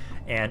them.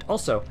 And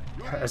also,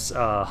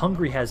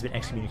 Hungary has been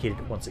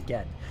excommunicated once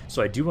again.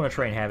 So I do want to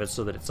try and have it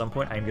so that at some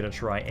point I'm going to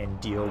try and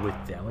deal with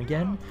them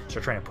again.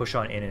 Start trying to push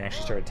on in and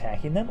actually start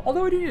attacking them.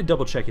 Although I do need to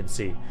double check and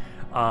see.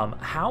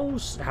 How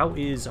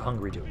is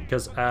Hungary doing?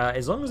 Because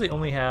as long as they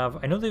only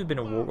have... I know they've been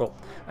at war... Well,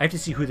 I have to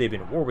see who they've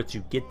been at war with to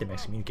get them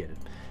excommunicated.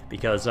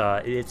 Because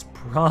it's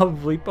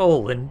probably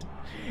Poland.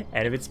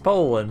 And if it's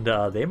Poland,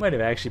 they might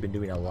have actually been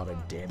doing a lot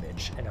of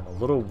damage. And I'm a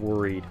little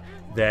worried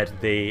that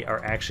they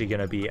are actually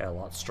going to be a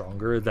lot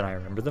stronger than I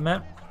remember them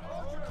at.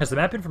 Because the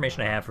map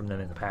information I have from them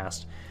in the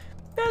past,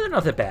 they're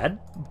not that bad.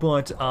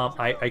 But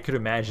I could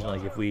imagine,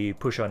 like, if we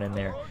push on in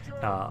there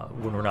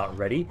when we're not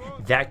ready,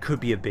 that could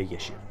be a big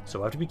issue. So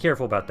we'll have to be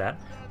careful about that.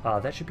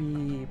 That should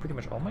be pretty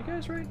much all my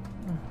guys, right?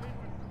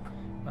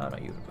 Oh, no,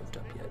 you haven't moved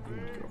up yet. You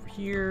need to go over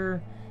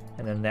here.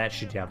 And then that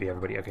should now be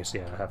everybody. Okay, so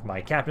yeah, I have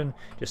my captain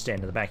just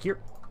stand in the back here.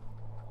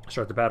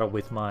 Start the battle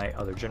with my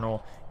other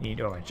general. My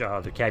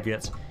other cav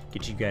units.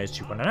 Get you guys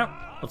to run out.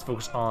 Let's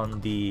focus on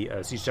the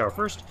siege tower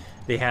first.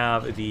 They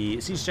have the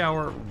siege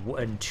tower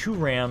and 2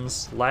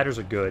 rams. Ladders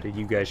are good.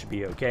 You guys should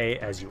be okay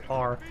as you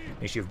are.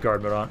 Make sure you have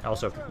guard mode on.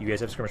 Also, you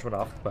guys have skirmish mode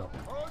off. Well,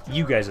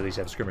 you guys at least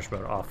have skirmish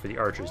mode off for the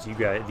archers. You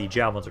guys, the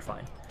javelins are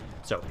fine.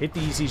 So hit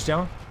the siege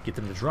tower. Get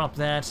them to drop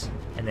that,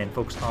 and then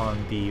focus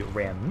on the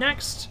ram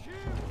next.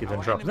 Get them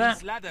to drop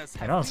that.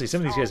 And honestly,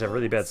 some of these guys have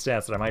really bad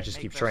stats that I might just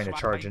keep trying to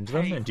charge into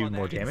them and do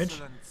more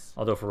damage.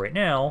 Although for right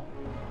now,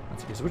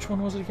 let's see, so which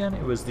one was it again?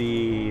 It was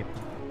the...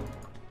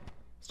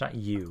 It's not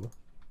you.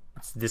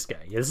 It's this guy.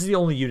 Yeah, this is the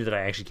only unit that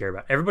I actually care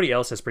about. Everybody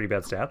else has pretty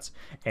bad stats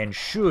and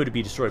should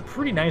be destroyed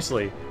pretty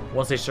nicely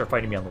once they start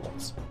fighting me on the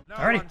walls.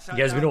 Alrighty, you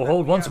guys have been able to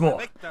hold once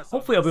more.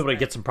 Hopefully I'll be able to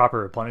get some proper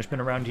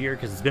replenishment around here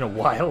because it's been a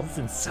while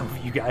since some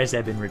of you guys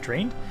have been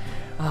retrained.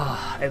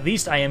 At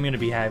least I am going to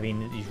be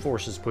having the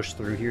forces push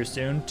through here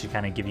soon to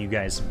kind of give you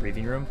guys some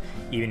breathing room.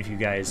 Even if you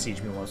guys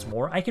siege me once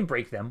more, I can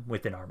break them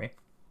with an army.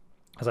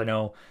 As I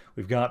know,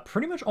 we've got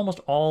pretty much almost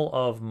all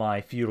of my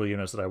feudal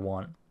units that I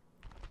want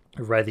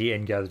ready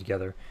and gathered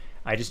together.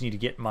 I just need to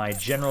get my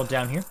general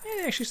down here.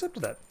 I actually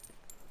accepted that.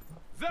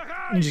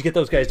 And just get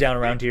those guys down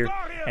around here.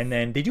 And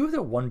then they do have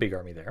that one big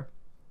army there.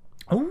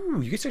 Oh,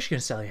 you guys are actually going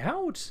to sally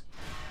out.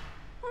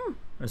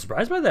 I'm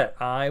surprised by that.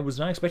 I was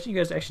not expecting you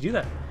guys to actually do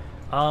that.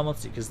 Let's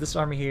see, because this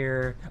army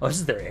here... Oh, this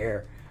is their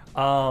heir.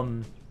 Yeah,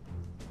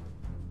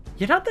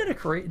 not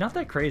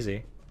that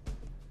crazy.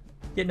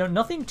 Yeah, no,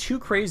 nothing too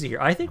crazy here.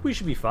 I think we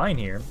should be fine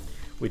here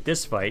with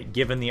this fight,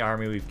 given the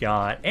army we've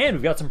got. And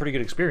we've got some pretty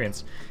good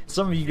experience.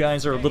 Some of you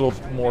guys are a little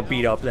more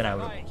beat up than I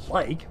would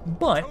like,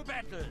 but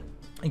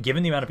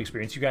given the amount of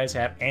experience you guys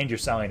have and you're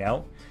selling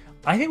out,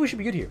 I think we should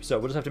be good here. So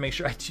we'll just have to make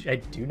sure. I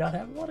do not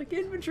have a lot of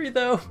infantry,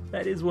 though.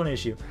 That is one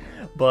issue.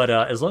 But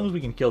as long as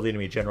we can kill the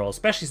enemy general,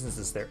 especially since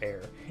it's their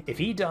heir, if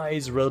he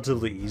dies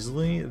relatively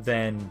easily,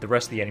 then the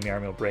rest of the enemy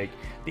army will break.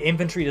 The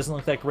infantry doesn't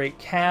look that great.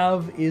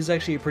 Cav is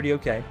actually pretty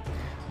okay.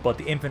 But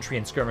the infantry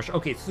and skirmish...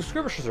 Okay, so the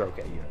skirmishers are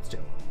okay units, too.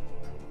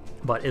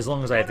 But as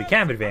long as I have the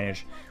cav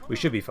advantage, we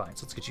should be fine.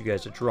 So let's get you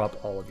guys to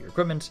drop all of your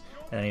equipment.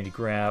 And I need to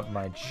grab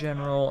my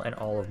general and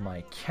all of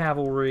my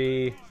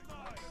cavalry.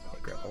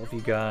 Grab all of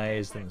you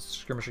guys, then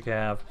skirmisher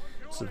cav.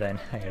 So then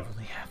I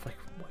only have like,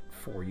 what,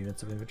 4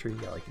 units of infantry.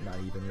 Yeah, like not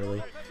even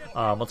really.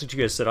 Let's get you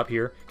guys set up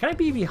here. Kind of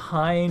be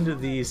behind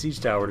the siege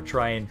tower to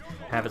try and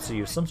have it so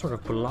you have some sort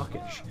of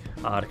blockage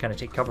to kind of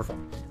take cover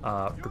from.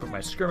 Group up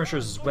my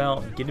skirmishers as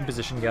well. Get in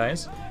position,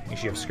 guys. Make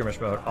sure you have skirmish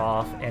mode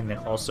off, and then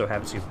also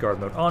have it so you have guard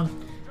mode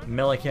on.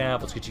 Melee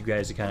cap, let's get you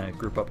guys to kind of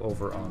group up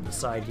over on the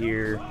side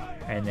here,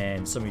 and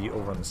then some of you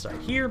over on the side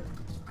here,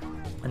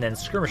 and then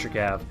skirmisher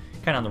cav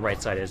kind of on the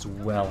right side as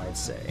well, I'd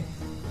say.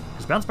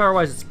 Because bounce power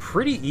wise, it's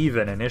pretty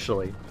even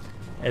initially.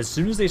 As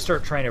soon as they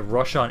start trying to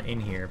rush on in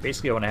here,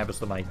 basically what happens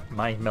to my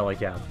melee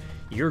cav,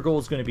 your goal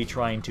is going to be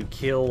trying to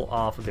kill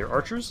off of their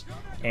archers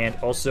and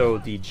also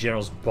the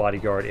general's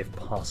bodyguard if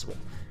possible.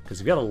 Because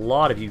we've got a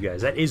lot of you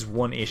guys. That is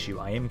one issue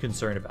I am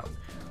concerned about.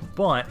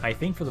 But I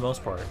think for the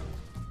most part,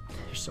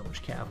 there's so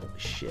much cav, holy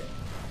shit.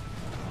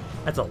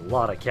 That's a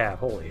lot of cav,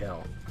 holy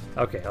hell.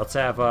 Okay, let's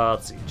have,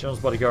 let's see,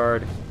 General's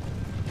Bodyguard.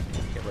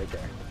 Get right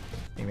there.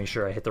 Let me make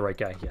sure I hit the right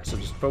guy. Yeah, so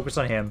just focus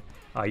on him.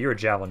 You're a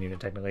javelin unit,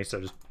 technically, so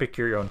just pick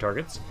your own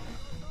targets.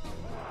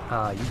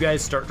 You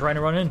guys start trying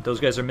to run in. Those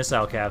guys are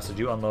missile cav, so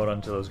do unload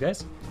onto those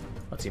guys.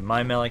 Let's see,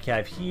 my melee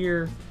cav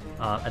here.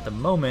 At the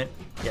moment,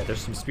 yeah,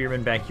 there's some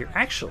spearmen back here.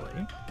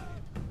 Actually,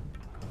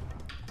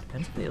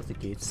 depends if they let the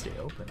gates stay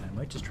open. I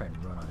might just try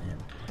and run on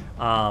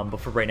in. But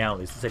for right now, at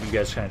least, let's have you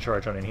guys kind of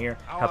charge on in here.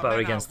 Help out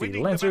against the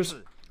Lancers.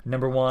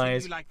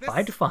 Number-wise,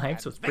 5 to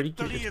 5, so it's pretty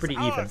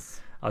even.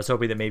 I was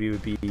hoping that maybe it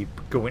would be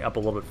going up a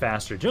little bit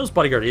faster. General's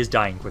Bodyguard is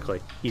dying quickly.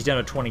 He's down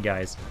to 20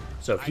 guys.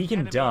 So if he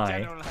can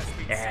die...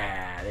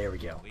 there we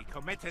go.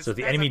 So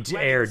the enemy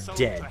are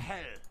dead.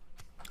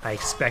 I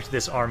expect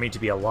this army to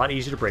be a lot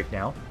easier to break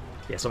now.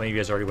 Yeah, some of you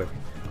guys are already with me.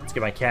 Let's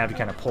get my cav to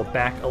kind of pull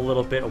back a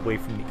little bit away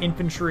from the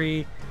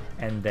infantry.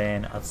 And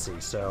then, let's see,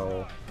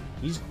 so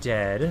he's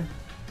dead.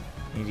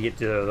 Need to get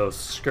to those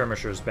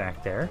skirmishers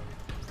back there.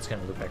 Let's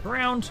kind of look back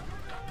around.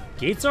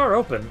 Gates are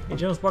open. Hey,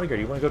 General's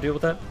Bodyguard, you want to go deal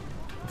with that?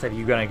 Let's have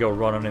you gonna go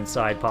run on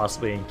inside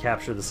possibly and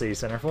capture the city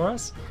center for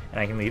us. And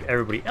I can leave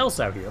everybody else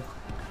out here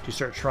to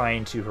start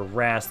trying to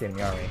harass the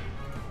enemy army.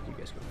 You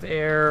guys go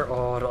there.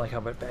 Oh, I don't like how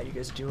bad you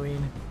guys are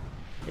doing.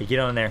 Hey, get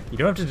on there. You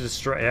don't have to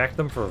distract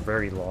them for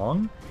very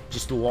long.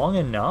 Just long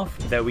enough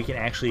that we can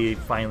actually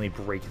finally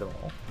break them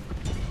all.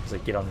 So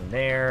get on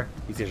there.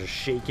 These guys are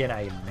shaking.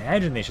 I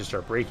imagine they should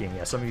start breaking.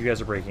 Yeah, some of you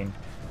guys are breaking.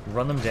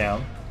 Run them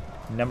down.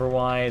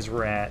 Number-wise,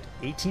 we're at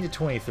 18 to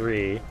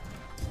 23.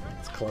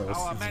 It's close.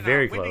 It's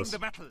very close.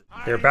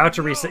 They're about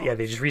to reset. Yeah,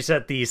 they just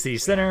reset the city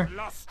center.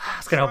 I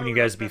was kind of hoping you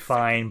guys would be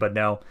fine, but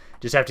no.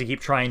 Just have to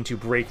keep trying to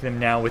break them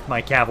now with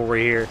my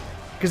cavalry here.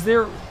 Because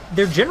their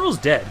general's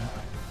dead.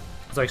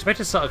 So I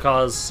expect to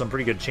cause some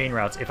pretty good chain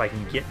routes if I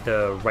can get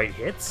the right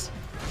hits.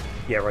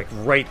 Yeah, like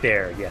right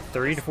there. Yeah,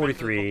 30 to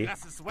 43.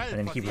 And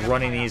then keep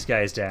running these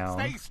guys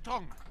down.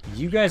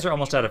 You guys are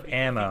almost out of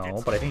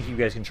ammo, but I think you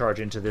guys can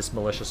charge into this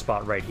militia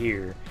spot right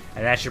here.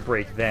 And that should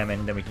break them,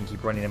 and then we can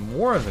keep running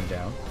more of them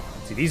down.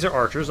 See, these are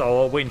archers.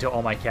 I'll wait until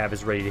all my cav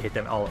is ready to hit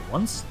them all at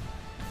once.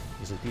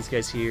 These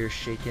guys here,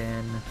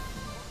 shaken.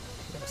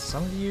 Yeah,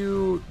 some of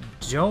you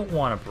don't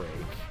want to break.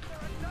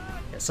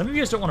 Yeah, some of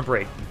you guys don't want to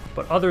break,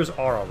 but others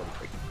are already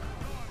breaking.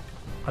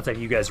 I'll tell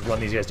you guys run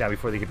these guys down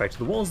before they get back to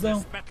the walls,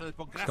 though.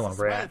 Come on,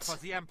 brats.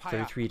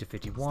 33 to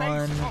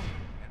 51.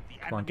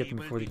 Come on, get them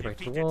before they get back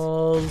to the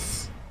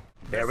walls.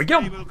 There we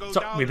go.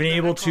 So, we've been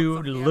able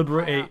to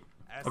liberate...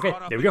 Okay,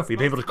 there we go. We've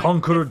been able to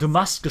conquer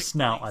Damascus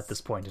now at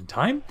this point in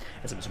time.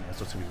 As I'm assuming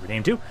that's what's going to be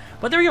renamed to.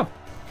 But there we go.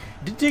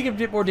 Did take a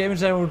bit more damage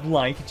than I would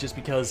like, just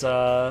because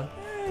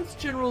its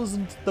general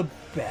isn't the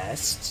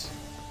best.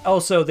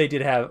 Also, they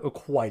did have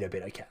quite a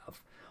bit of cav.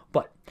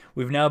 But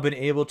we've now been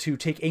able to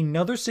take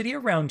another city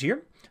around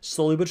here,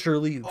 slowly but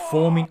surely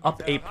forming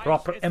up a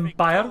proper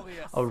empire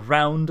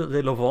around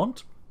the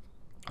Levant.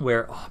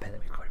 Where, oh man,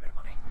 that made quite a bit of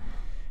money.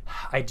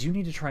 I do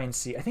need to try and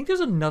see. I think there's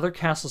another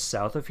castle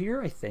south of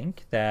here, I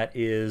think, that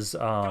is,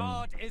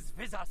 I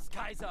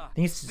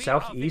think it's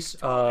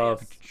southeast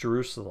of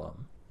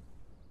Jerusalem.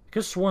 I could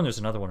have sworn there's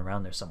another one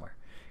around there somewhere.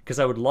 Because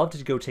I would love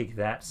to go take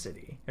that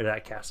city, or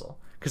that castle.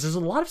 Because there's a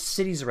lot of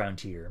cities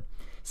around here.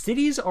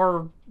 Cities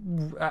are,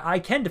 I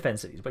can defend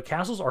cities, but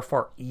castles are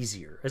far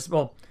easier. As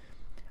well,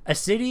 a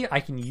city I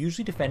can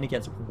usually defend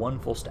against one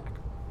full stack.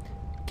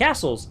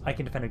 Castles, I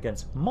can defend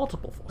against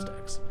multiple full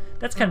stacks.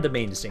 That's kind of the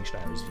main distinction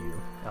I always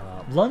view.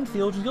 Lund,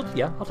 Theologian Guild,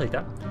 yeah, I'll take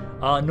that.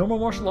 Normal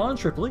martial law in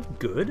Tripoli,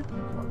 good.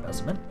 More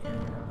investment.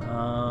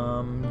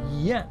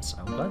 Yes,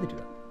 I would gladly do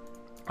that.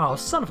 Oh,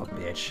 son of a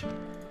bitch.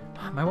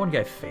 My one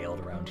guy failed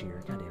around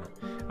here. God damn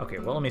it. Okay,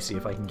 well, let me see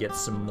if I can get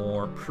some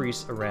more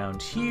priests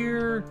around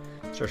here.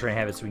 Start trying to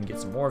have it so we can get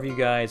some more of you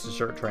guys to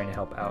start trying to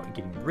help out and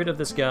getting rid of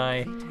this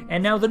guy.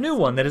 And now the new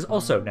one that is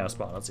also now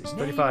spawned. Let's see, so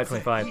 35,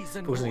 25.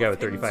 Who's the guy with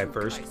 35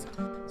 first?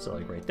 So,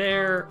 like, right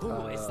there.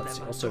 Let's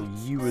see, also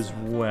you as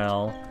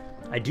well.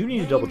 I do need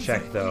to double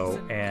check, though,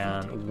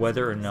 and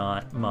whether or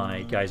not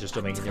my guys are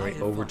still making their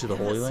way over to the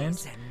Holy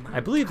Land. I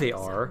believe they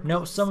are.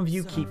 No, some of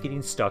you keep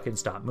getting stuck and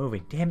stop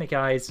moving. Damn it,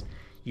 guys.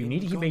 You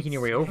need to keep making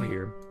your way over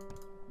here.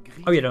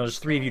 Oh yeah, no, there's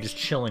 3 of you just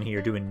chilling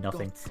here doing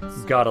nothing.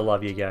 Gotta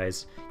love you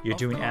guys. You're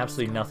doing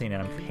absolutely nothing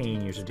and I'm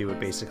paying you to do it,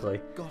 basically.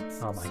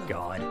 Oh my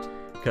god.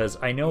 Because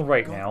I know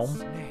right now,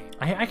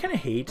 I kind of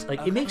hate,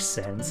 like, it makes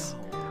sense,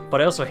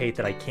 but I also hate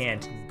that I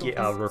can't get,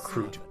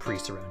 recruit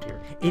priests around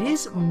here. It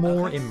is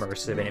more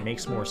immersive and it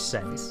makes more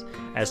sense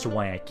as to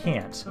why I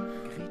can't.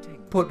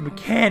 But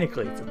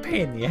mechanically, it's a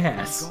pain in the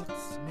ass.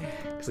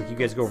 Because like you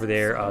guys go over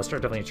there,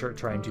 start definitely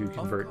trying to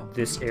convert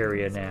this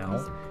area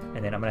now,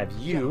 and then I'm gonna have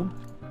you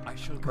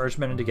merge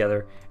men in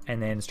together,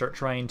 and then start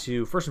trying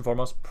to, first and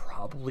foremost,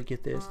 probably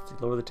get this,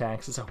 lower the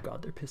taxes. Oh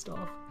god, they're pissed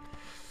off.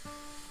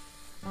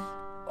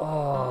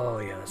 Oh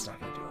yeah, that's not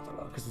gonna do all that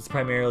well, because it's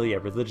primarily, yeah,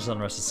 religious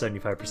unrest is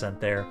 75%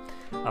 there.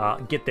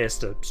 Get this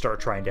to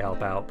start trying to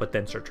help out, but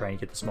then start trying to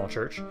get the small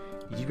church.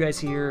 You guys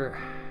here,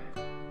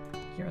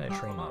 can't really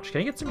train much.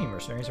 Can I get some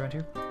mercenaries around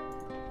here?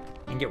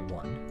 And get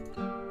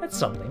 1. That's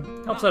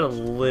something. Helps out a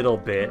little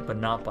bit, but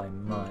not by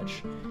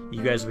much.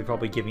 You guys will be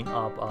probably giving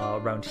up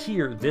around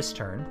here this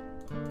turn.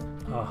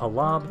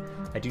 Halab,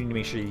 I do need to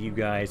make sure that you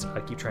guys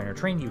keep trying to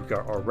train. You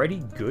are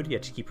already good. You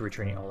have to keep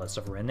retraining all that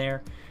stuff around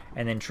there.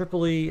 And then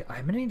Tripoli,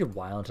 I'm going to need a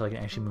while until I can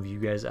actually move you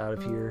guys out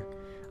of here,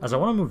 as I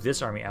want to move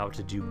this army out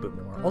to do a bit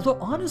more. Although,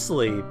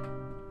 honestly,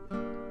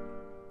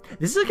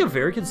 this is like a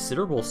very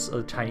considerable,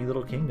 tiny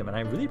little kingdom, and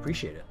I really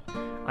appreciate it.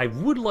 I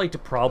would like to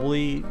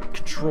probably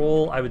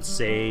control, I would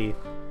say,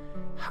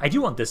 I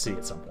do want this city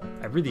at some point.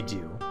 I really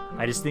do.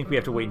 I just think we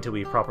have to wait until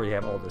we properly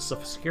have all this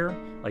stuff secure.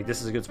 Like,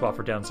 this is a good spot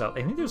for down south.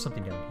 I think there's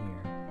something down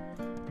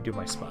here. I do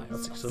my spy.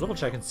 Let's see. So double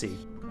check and see.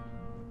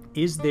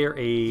 Is there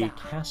a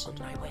castle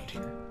down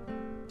here?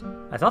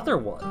 I thought there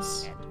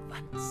was.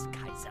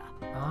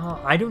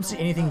 I don't see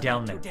anything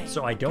down there,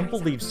 so I don't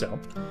believe so.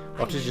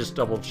 I'll have to just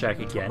double check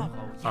again.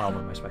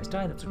 When my spies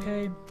die, that's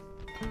okay.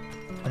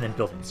 And then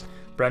buildings.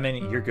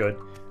 Bremen, you're good.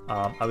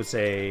 I would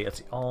say, let's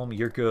see, Ulm,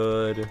 you're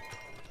good.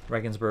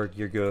 Regensburg,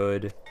 you're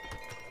good.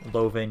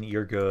 Leuven,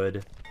 you're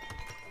good.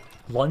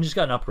 Lund just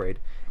got an upgrade.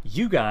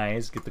 You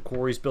guys get the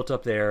quarries built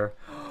up there.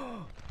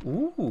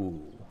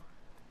 Ooh.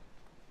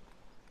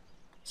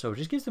 So it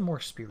just gives them more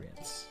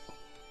experience.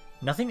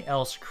 Nothing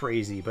else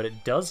crazy, but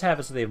it does have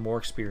it so they have more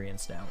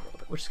experience now, a little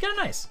bit, which is kind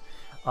of nice.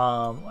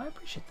 Well, I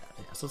appreciate that.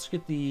 Yeah, so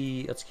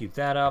let's queue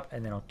that up,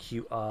 and then I'll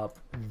queue up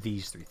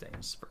these 3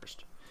 things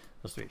first.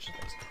 Those 3 extra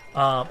things.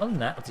 Other than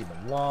that, let's see,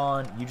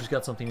 Milan, you just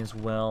got something as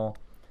well.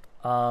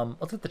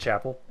 Let's hit the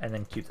chapel, and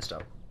then queue the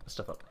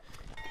stuff up.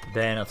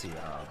 Then, let's see, you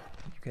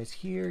guys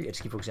here, yeah,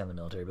 just keep focusing on the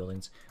military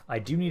buildings. I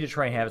do need to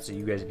try and have it so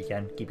you guys, if you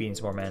can, keep eating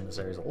some more men. This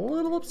area's a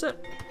little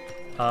upset.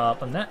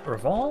 On that,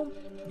 Reval,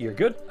 you're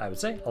good, I would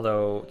say.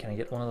 Although, can I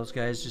get one of those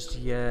guys just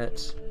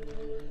yet?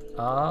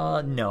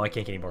 No, I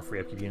can't get any more free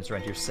upkeep units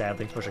around here,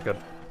 sadly. Wish I could.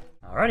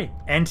 Alrighty,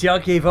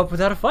 Antioch gave up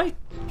without a fight.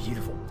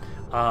 Beautiful.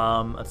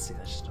 Let's see,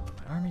 that's just one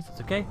of my armies,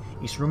 that's okay.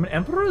 East Roman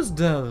Emperor's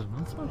dead.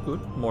 That's not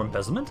good. More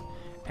embezzlement.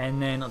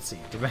 And then, let's see,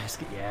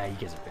 Dimasqu, yeah, you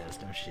guys are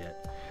pissed, no shit.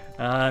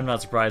 I'm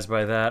not surprised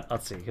by that.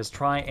 Let's see, because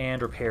try and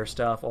repair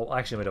stuff. Oh,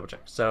 actually, let me double check.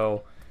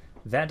 So,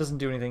 that doesn't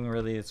do anything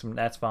really.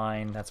 That's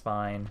fine, that's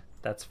fine,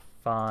 that's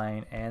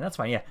fine, and that's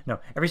fine. Yeah, no,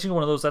 every single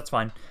one of those, that's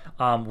fine.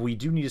 We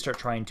do need to start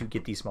trying to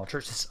get these small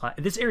churches.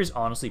 This area is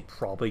honestly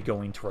probably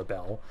going to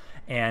rebel,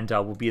 and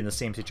we'll be in the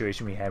same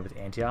situation we had with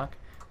Antioch.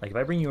 Like, if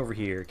I bring you over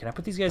here, can I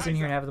put these guys in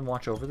here and have them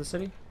watch over the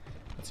city?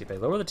 Let's see, if I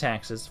lower the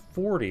taxes,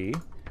 40...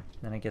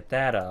 Then I get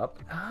that up.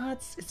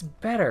 It's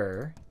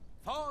better,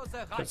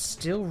 but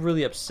still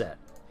really upset.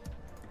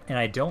 And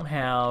I don't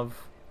have...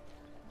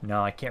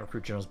 No, I can't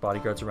recruit generals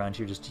bodyguards around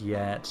here just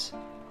yet.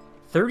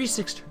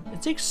 36 turns.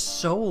 It takes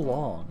so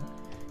long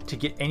to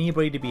get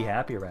anybody to be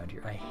happy around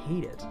here. I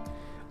hate it.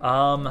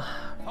 Because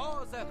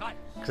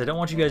I don't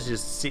want you guys to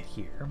just sit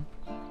here.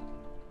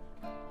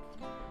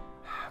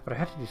 But I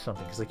have to do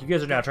something, because like you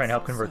guys are now trying to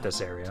help convert this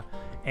area.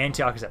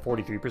 Antioch is at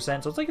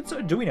 43%, so it's like it's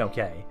doing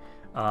okay.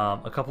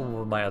 A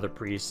couple of my other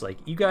priests, like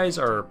you guys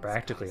are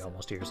practically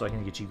almost here, so I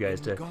can get you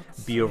guys to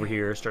be over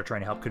here, start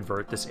trying to help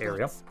convert this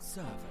area.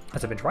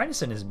 As I've been trying to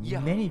send as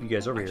many of you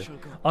guys over here.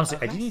 Honestly,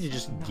 I do need to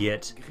just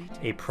get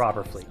a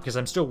proper fleet, because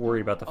I'm still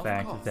worried about the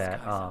fact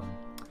that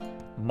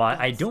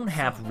I don't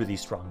have really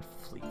strong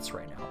fleets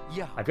right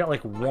now. I've got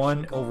like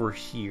one over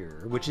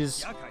here, which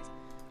is,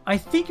 I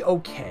think,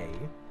 okay.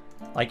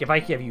 Like, if I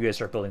have you guys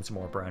start building some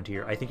more up around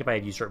here, I think if I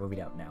have you start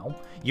moving out now,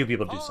 you'll be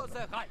able to do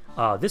something.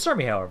 This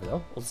army, however,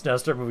 though, let's now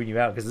start moving you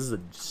out, because this is a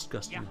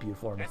disgustingly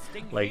beautiful army.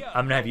 Like,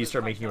 I'm going to have you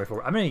start making your way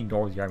forward. I'm going to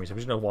ignore the armies. I'm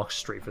just going to walk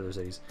straight for those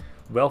cities.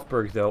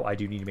 Welfberg, though, I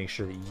do need to make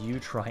sure that you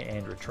try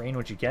and retrain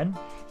what you can.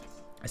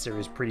 This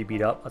area is pretty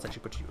beat up. Let's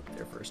actually put you up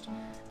there first,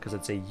 because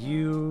I'd say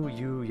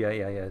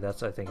yeah,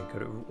 that's, I think, a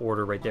good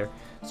order right there.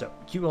 So,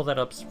 queue all that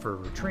up for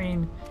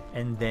retrain,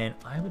 and then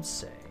I would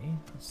say,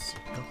 let's see,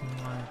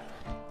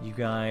 you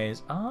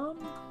guys,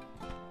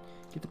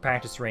 get the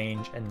practice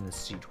range and then the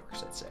siege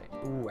works, I'd say.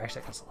 Ooh,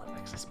 actually that costs a lot of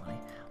excess money.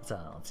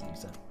 Let's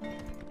use that.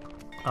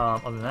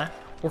 Other than that,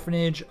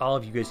 orphanage, all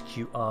of you guys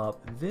queue up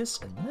this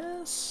and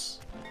this.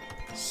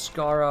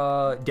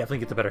 Skara, definitely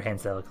get the better hand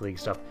style league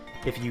stuff.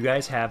 If you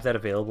guys have that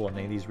available in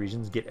any of these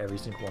regions, get every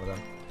single one of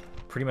them.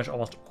 pretty much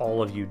almost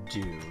all of you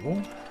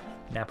do.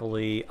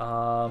 Napoli, you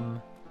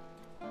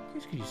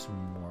guys could use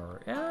some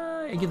more.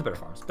 Get the better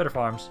farms. Better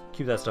farms.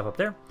 Keep that stuff up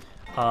there.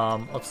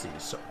 Let's see.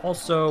 So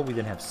also we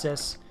then have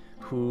Sis,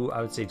 who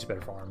I would say just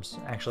better farms.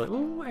 Actually,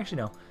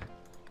 no.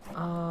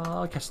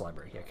 Castle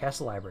Library. Yeah,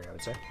 Castle Library, I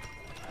would say.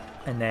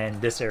 And then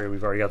this area,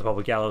 we've already got the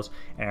Public Gallows,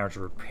 and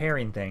we're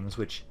repairing things,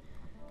 which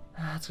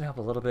that's going to help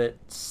a little bit.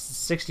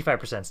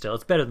 65% still.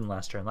 It's better than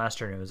last turn. Last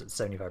turn it was at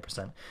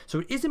 75%. So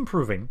it is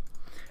improving.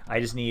 I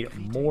just need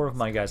more of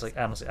my guys. Like,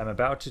 honestly, I'm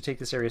about to take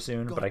this area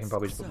soon, but I can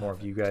probably just put more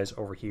of you guys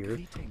over here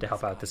to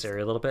help out this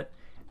area a little bit.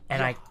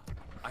 And I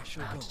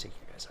have to take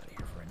you guys out of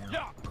here for right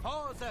now.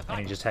 I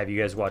can just have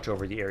you guys watch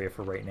over the area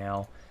for right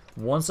now.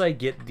 Once I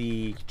get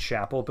the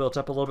chapel built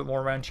up a little bit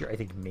more around here, I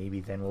think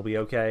maybe then we'll be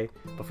okay.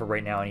 But for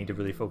right now, I need to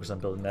really focus on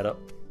building that up.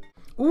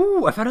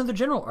 Ooh, I found another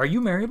general. Are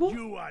you marriable?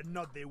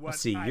 Let's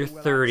see, you're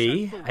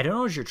 30. I don't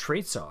know what your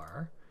traits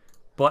are,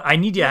 but I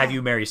need to have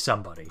you marry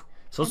somebody.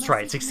 So let's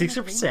try it.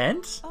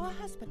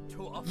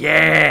 66%?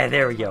 Yeah,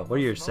 there we go. What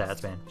are your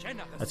stats, man?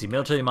 Let's see,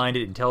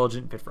 military-minded,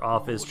 intelligent, fit for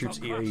office, troops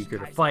eager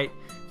to fight,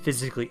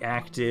 physically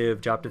active,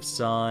 adoptive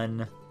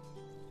son.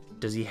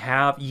 Does he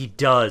have? He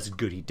does.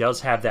 Good. He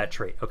does have that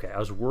trait. Okay, I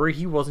was worried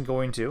he wasn't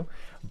going to,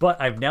 but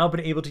I've now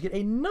been able to get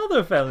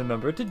another family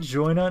member to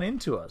join on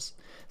into us.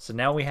 So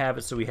now we have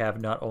it. So we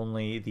have not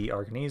only the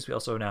Aragonese, we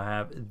also now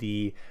have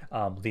the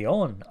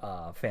Leon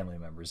family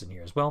members in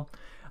here as well.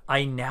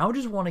 I now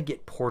just want to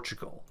get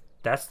Portugal.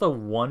 That's the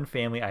one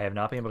family I have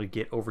not been able to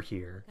get over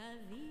here.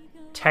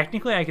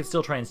 Technically, I could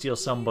still try and steal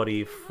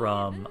somebody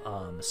from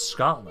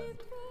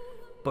Scotland,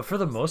 but for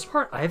the most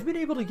part, I've been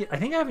able to get. I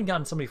think I haven't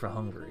gotten somebody from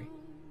Hungary.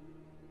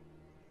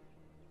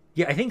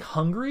 Yeah, I think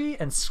Hungary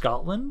and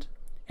Scotland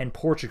and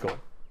Portugal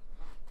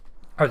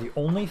are the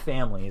only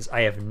families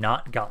I have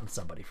not gotten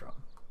somebody from.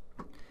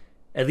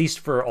 At least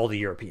for all the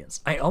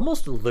Europeans. I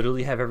almost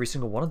literally have every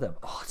single one of them.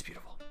 Oh, it's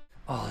beautiful.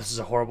 Oh, this is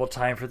a horrible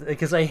time for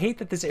because I hate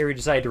that this area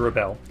decided to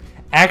rebel.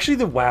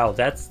 Actually, wow,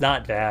 that's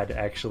not bad,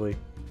 actually.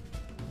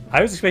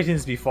 I was expecting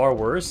this to be far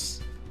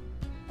worse.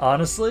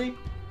 Honestly,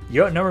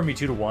 you outnumber me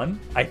 2-1.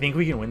 I think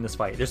we can win this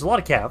fight. There's a lot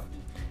of cav,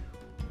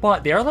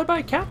 but they are led by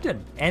a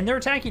captain, and they're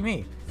attacking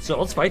me. So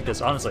let's fight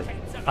this, honestly.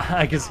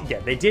 Because, yeah,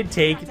 they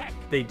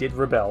did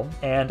rebel,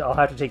 and I'll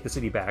have to take the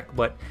city back,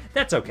 but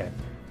that's okay.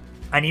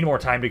 I need more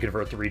time to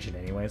convert the region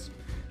anyways.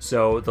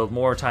 So the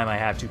more time I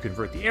have to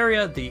convert the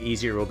area, the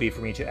easier it will be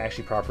for me to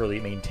actually properly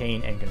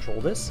maintain and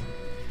control this.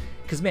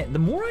 Because, man, the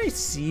more I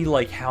see,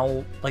 like,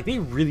 how, like, they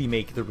really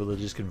make the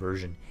religious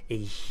conversion a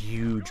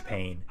huge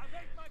pain.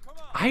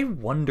 I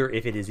wonder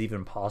if it is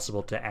even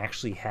possible to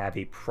actually have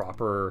a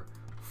proper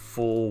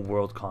full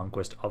world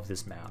conquest of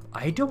this map.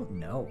 I don't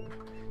know.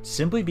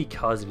 Simply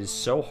because it is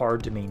so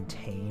hard to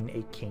maintain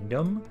a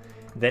kingdom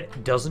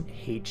that doesn't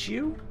hate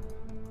you.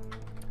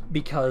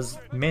 Because,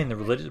 man, the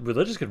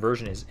religious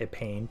conversion is a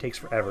pain, takes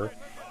forever,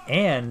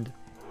 and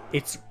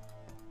it's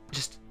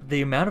just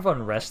the amount of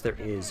unrest there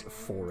is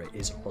for it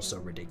is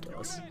also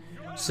ridiculous.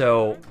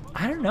 So,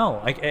 I don't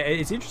know.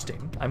 It's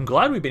interesting. I'm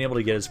glad we've been able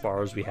to get as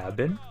far as we have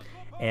been.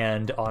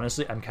 And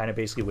honestly, I'm kind of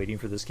basically waiting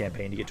for this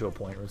campaign to get to a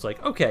point where it's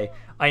like, okay,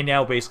 I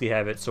now basically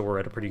have it, so we're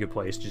at a pretty good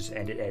place. Just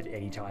end it at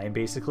any time,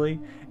 basically.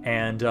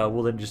 And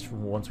we'll then just,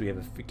 once we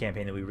have a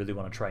campaign that we really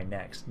want to try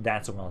next,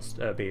 that's when I'll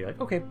be like,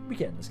 okay, we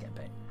can end this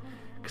campaign.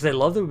 Because I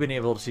love that we've been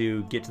able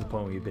to get to the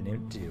point we've been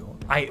into.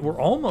 We're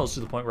almost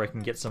to the point where I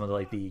can get some of the,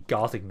 like, the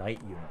Gothic Knight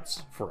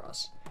units for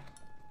us.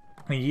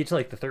 I mean, you get to,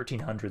 like, the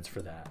 1300s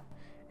for that.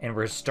 And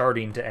we're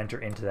starting to enter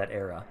into that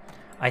era.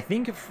 I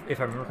think, if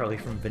I remember correctly,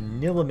 from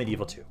Vanilla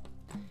Medieval 2.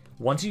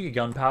 Once you get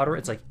gunpowder,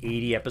 it's like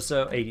 80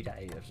 episodes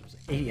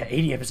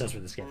for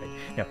this campaign.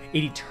 No,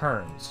 80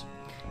 turns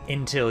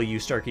until you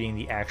start getting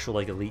the actual,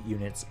 like, elite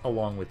units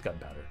along with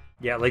gunpowder.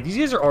 Yeah, like, these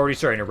guys are already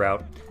starting to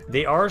rout.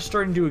 They are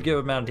starting to do a good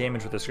amount of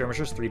damage with the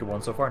skirmishers,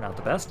 3-1 so far, not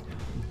the best.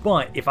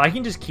 But if I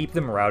can just keep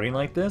them routing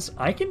like this,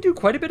 I can do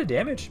quite a bit of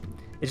damage.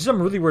 It's just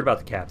I'm really worried about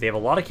the cav. They have a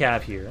lot of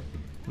cav here.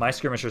 My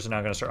skirmishers are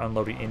now going to start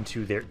unloading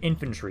into their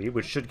infantry,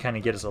 which should kind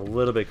of get us a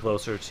little bit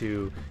closer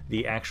to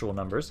the actual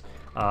numbers.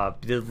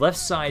 The left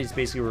side is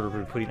basically where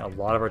we're putting a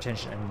lot of our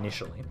attention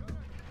initially.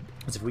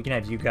 So if we can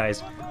have you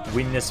guys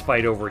win this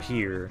fight over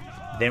here,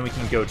 then we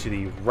can go to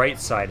the right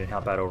side and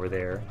help out over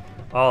there.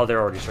 Oh, they're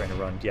already starting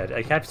to run. Yeah,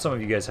 I have some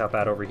of you guys help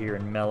out over here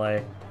in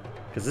melee,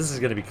 because this is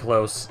going to be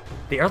close.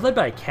 They are led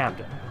by a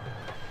captain,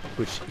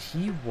 which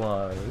he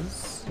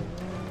was...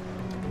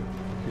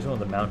 He's one of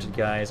the mounted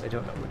guys. I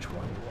don't know which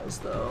one he was,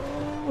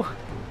 though.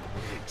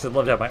 Because I'd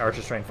love to have my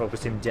archers try and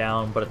focus him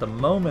down, but at the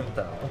moment,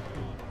 though,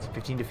 it's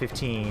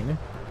 15-15.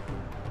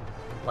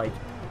 Like,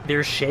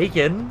 they're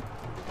shaken.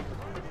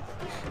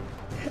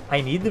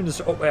 I need them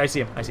to... Oh, I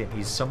see him. I see him.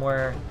 He's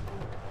somewhere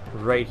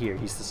right here.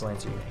 He's this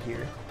lancer unit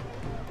here.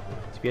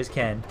 So if you guys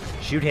can,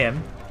 shoot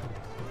him.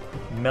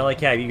 Melee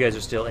cav, you guys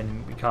are still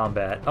in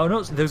combat. Oh,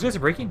 no, those guys are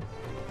breaking.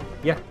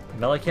 Yeah,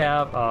 melee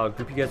cav,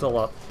 group you guys all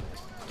up.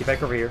 Get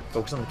back over here.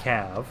 Focus on the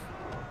cav.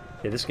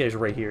 Yeah, this guy's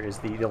right here is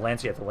the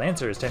lancer. Yeah, the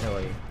lancer is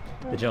technically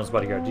the general's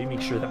bodyguard. Do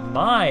make sure that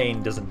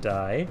mine doesn't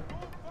die.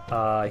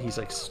 He's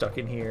like stuck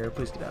in here.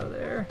 Please get out of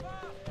there.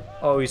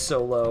 Oh, he's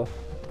so low.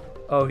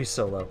 Oh, he's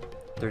so low.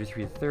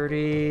 33 to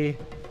 30.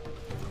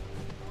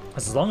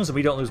 As long as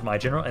we don't lose my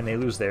general and they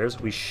lose theirs,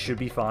 we should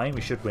be fine.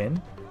 We should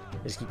win.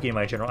 Just keep getting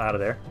my general out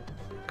of there.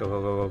 Go,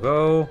 go, go, go,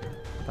 go.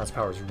 That's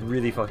power is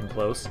really fucking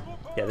close.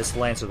 Yeah, this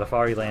Lancer, the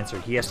Fiery Lancer,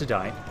 he has to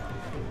die.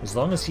 As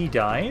long as he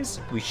dies,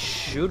 we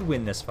should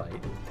win this fight.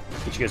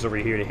 Get you guys over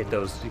here to hit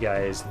those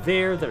guys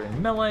there that are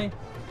in melee.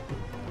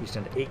 He's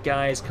down to 8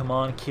 guys. Come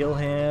on, kill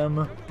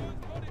him.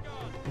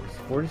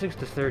 46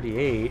 to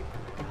 38.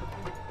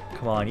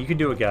 Come on, you can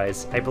do it,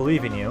 guys. I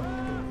believe in you.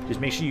 Just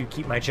make sure you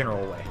keep my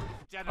general away.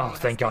 Oh,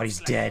 thank God he's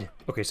dead.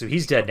 Okay, so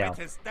he's dead now.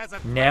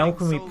 Now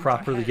can we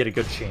properly get a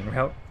good chain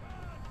route?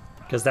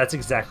 Because that's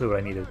exactly what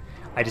I needed.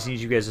 I just need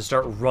you guys to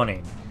start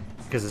running.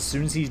 Because as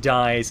soon as he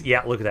dies...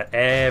 Yeah, look at that.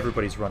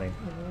 Everybody's running.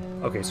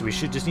 Okay, so we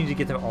should just need to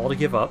get them all to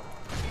give up.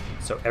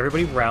 So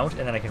everybody rout,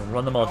 and then I can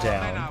run them all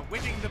down.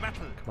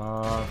 Come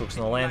on, focus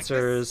on the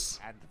Lancers.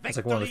 It's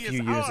like one of the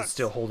few units that's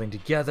still holding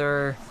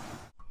together.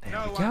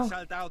 There we go.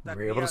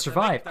 We're able to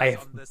survive. I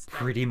have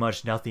pretty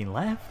much nothing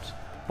left.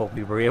 But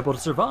we were able to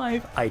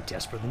survive. I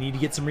desperately need to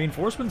get some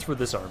reinforcements for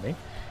this army,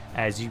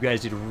 as you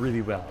guys did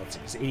really well.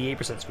 It's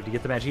 88%, so we did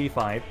get the match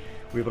 85.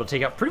 We were able to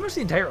take out pretty much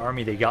the entire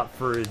army they got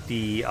for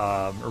the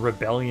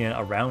rebellion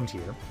around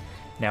here.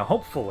 Now,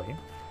 hopefully,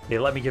 they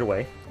let me get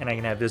away, and I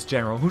can have this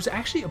general, who's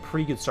actually a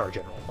pretty good star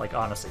general. Like,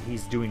 honestly,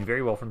 he's doing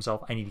very well for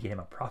himself. I need to get him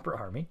a proper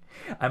army.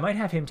 I might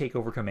have him take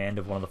over command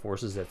of one of the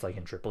forces that's, like,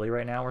 in Tripoli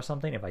right now or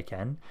something, if I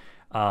can.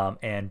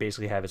 And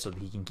basically have it so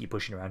that he can keep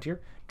pushing around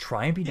here.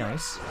 Try and be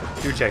nice.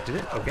 You rejected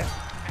it? Okay.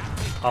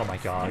 Oh my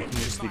God, can you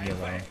just leave me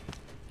alone?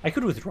 I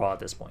could withdraw at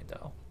this point,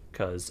 though,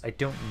 because I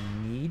don't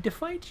need to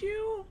fight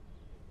you.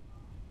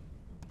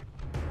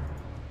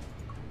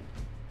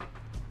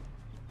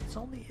 It's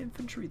only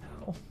infantry,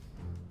 though.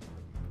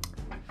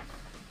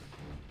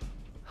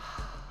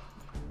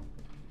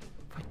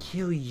 If I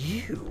kill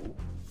you,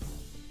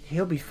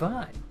 he'll be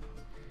fine.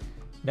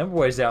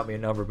 Number-wise,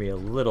 outnumber me a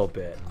little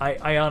bit.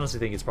 I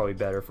honestly think it's probably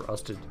better for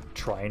us to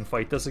try and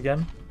fight this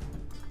again.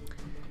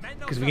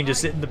 Because we can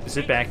just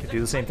sit back and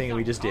do the same thing that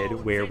we just did,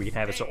 where we can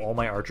have it so all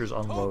my archers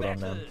unload on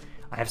them.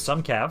 I have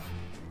some cav,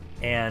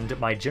 and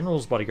my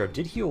general's bodyguard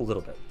did heal a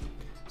little bit.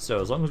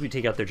 So as long as we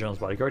take out their general's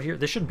bodyguard here,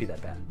 this shouldn't be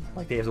that bad.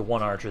 Like, they have the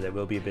one archer that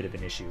will be a bit of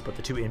an issue, but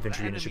the 2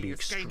 infantry units should be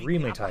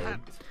extremely tired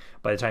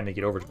by the time they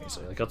get over to me.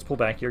 So like, let's pull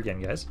back here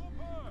again, guys.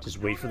 Just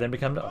wait for them to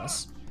come to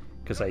us.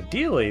 Because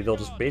ideally, they'll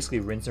just basically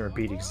rinse and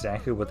repeat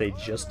exactly what they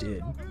just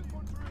did.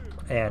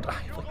 And I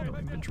have like no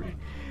infantry.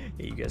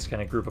 Yeah, you guys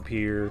kind of group up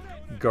here,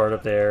 guard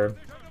up there.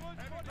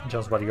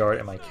 General's bodyguard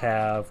and my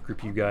cav.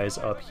 Group you guys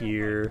up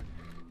here.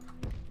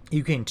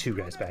 You gain 2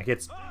 guys back.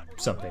 It's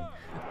something.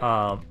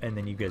 And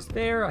then you guys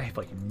there. I have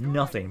like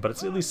nothing, but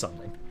it's at least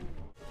something.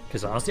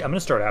 Because honestly, I'm going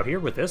to start out here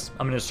with this.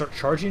 I'm going to start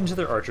charging into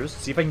their archers.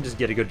 See if I can just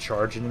get a good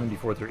charge in them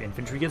before their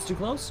infantry gets too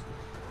close.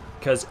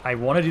 Because I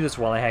want to do this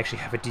while I actually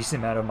have a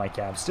decent amount of my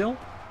cav still.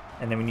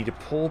 And then we need to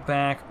pull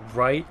back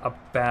right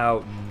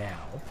about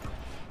now.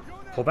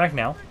 Pull back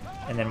now.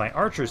 And then my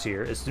archers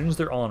here, as soon as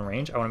they're all in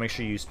range, I want to make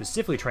sure you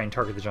specifically try and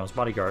target the general's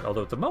bodyguard.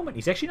 Although at the moment,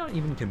 he's actually not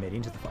even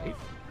committing to the fight.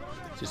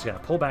 So just kind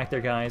of pull back there,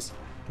 guys.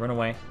 Run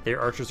away.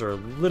 Their archers are a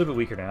little bit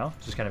weaker now.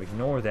 Just kind of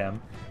ignore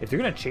them. If they're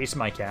going to chase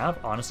my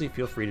cav, honestly,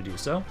 feel free to do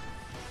so.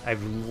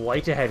 I'd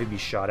like to have him be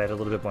shot at a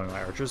little bit by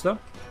my archers, though.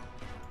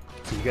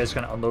 So you guys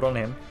kind of unload on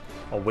him.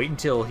 I'll wait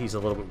until he's a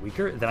little bit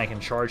weaker, then I can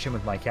charge him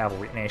with my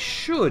cavalry, and I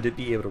should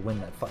be able to win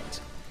that fight.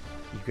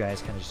 You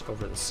guys kind of just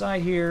over to the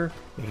side here,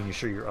 making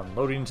sure you're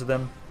unloading to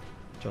them.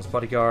 Jones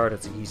bodyguard,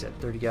 let's see, he's at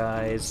 30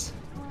 guys.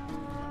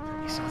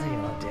 He's not taking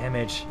a lot of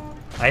damage.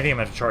 I think I'm going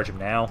to have to charge him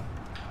now.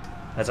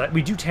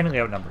 We do technically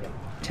outnumber him,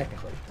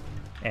 technically.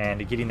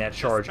 And getting that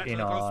charge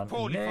in on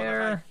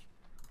there.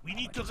 We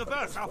need to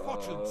reverse our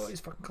fortunes. Oh,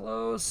 he's fucking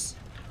close.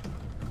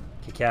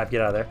 Okay, Cav,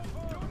 get out of there.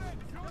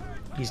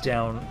 He's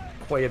down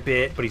quite a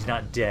bit, but he's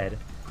not dead.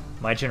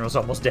 My general's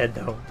almost dead,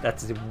 though.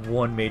 That's the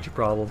one major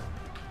problem.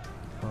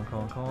 Come on, come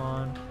on, come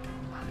on.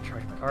 I'm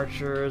charge my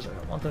archers. I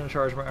don't want them to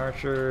charge my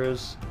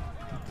archers.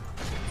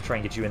 Try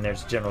and get you in there.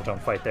 Just general,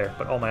 don't fight there.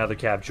 But all my other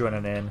cav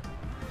joining in.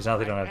 Because now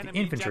they don't have the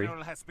infantry.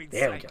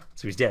 There we go.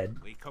 So he's dead.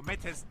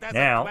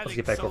 Now, let's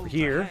get back over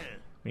here.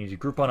 We need to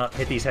group on up,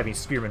 hit these heavy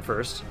spearmen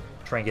first.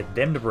 Try and get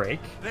them to break.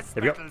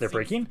 There we go. They're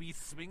breaking.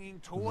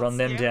 Run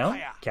them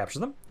down. Capture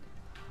them.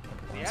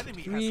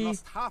 3. I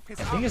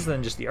think it's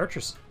then just the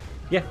archers.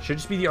 Yeah, should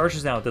just be the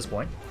archers now at this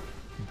point.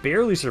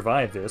 Barely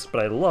survived this,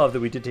 but I love that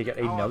we did take out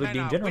another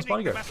Dean General's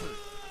bodyguard.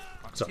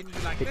 So,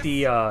 hit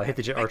the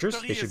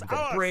archers. They should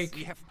break.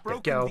 There we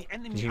go.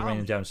 Continue running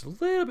them down just a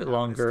little bit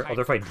longer. Oh,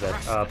 they're fighting to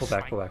that. Pull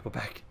back, pull back, pull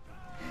back.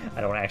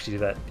 I don't want to actually do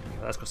that.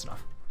 That's close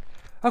enough.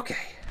 Okay.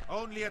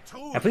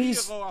 Now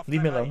please,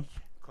 leave me alone.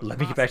 Let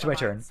me get back to my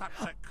turn.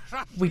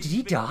 Wait, did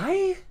he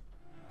die?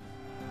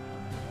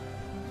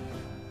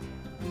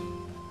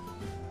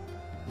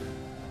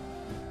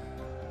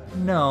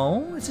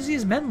 No, it says he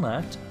has men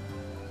left.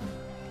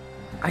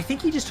 I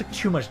think he just took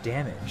too much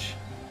damage.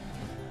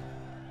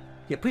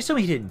 Yeah, please tell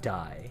me he didn't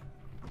die.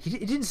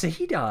 It didn't say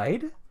he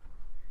died.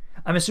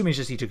 I'm assuming it's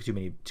just he took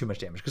too much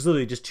damage, because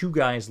literally just 2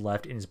 guys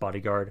left in his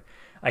bodyguard.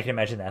 I can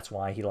imagine that's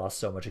why he lost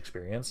so much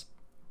experience.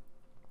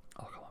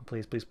 Oh, come on,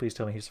 please, please, please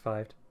tell me he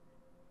survived.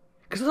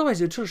 Because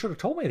otherwise it should have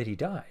told me that he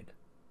died.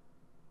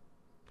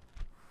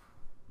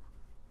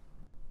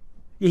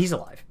 Yeah, he's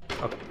alive.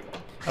 Okay.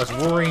 I was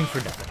worrying for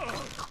nothing.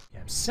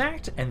 Yeah, I'm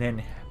sacked, and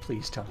then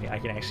please tell me I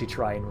can actually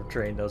try and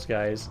retrain those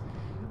guys.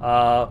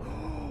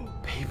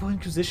 Papal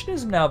Inquisition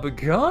has now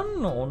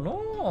begun. Oh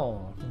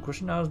no.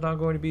 Inquisition now is now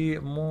going to be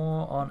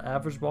more on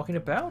average walking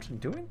about and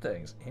doing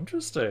things.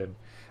 Interesting.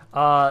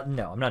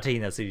 No, I'm not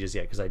taking that city just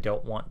yet because I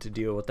don't want to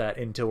deal with that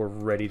until we're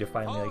ready to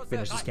finally like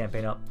finish this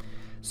campaign up.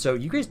 So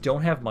you guys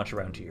don't have much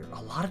around here.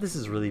 A lot of this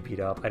is really beat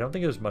up. I don't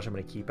think there's much I'm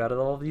going to keep out of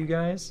all of you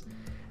guys.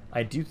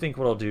 I do think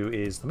what I'll do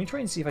is let me try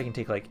and see if I can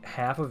take like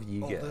half of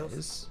you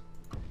guys.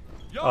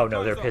 Oh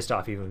no, they're pissed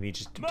off even with me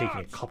just taking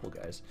a couple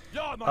guys.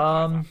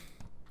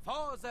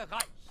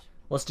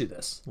 Let's do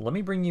this. Let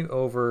me bring you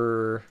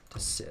over to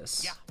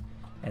Sis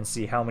and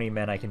see how many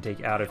men I can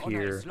take out of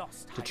here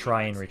to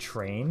try and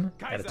retrain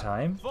at a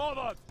time.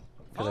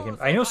 Because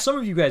I know some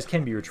of you guys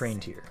can be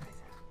retrained here.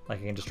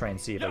 Like I can just try and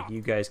see if like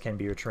you guys can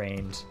be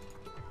retrained.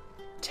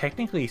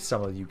 Technically,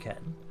 some of you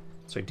can.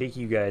 So I take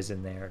you guys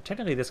in there.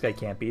 Technically, this guy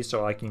can't be,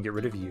 so I can get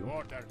rid of you.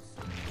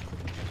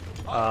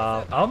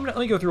 Let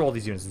me go through all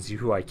these units and see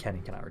who I can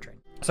and cannot retrain.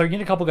 So I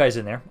get a couple guys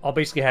in there. I'll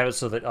basically have it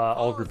so that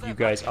I'll group you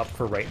guys up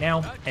for right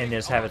now, and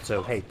just have it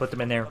so, hey, put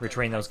them in there,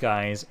 retrain those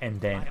guys, and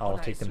then I'll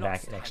take them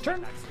back next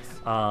turn.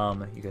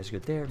 You guys are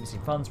good there.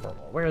 Missing funds, we're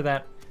all aware of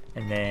that.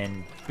 And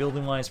then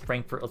building-wise,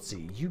 Frankfurt, let's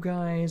see. You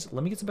guys,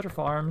 let me get some better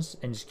farms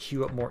and just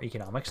queue up more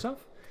economic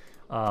stuff.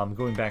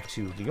 Going back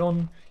to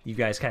Lyon, you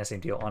guys kind of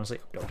same deal. Honestly,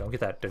 don't get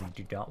that. Do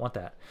not want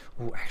that.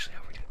 Ooh, actually,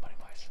 how are we doing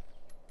money-wise?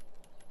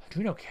 I'm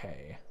doing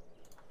okay.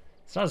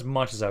 It's not as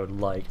much as I would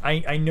like.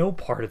 I know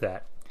part of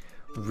that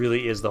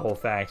really is the whole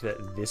fact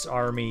that this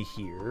army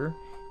here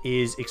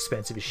is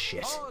expensive as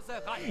shit.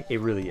 It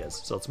really is.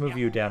 So let's move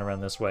you down around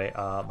this way.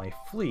 My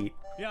fleet,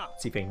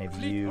 let's see if I can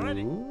have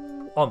you...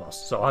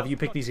 Almost. So I'll have you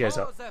pick these guys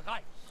up.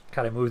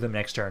 Kind of move them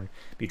next turn,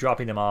 be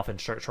dropping them off and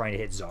start trying to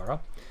hit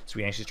Zara. So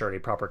we actually start a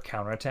proper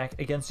counterattack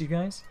against you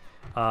guys.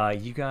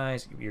 You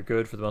guys, you're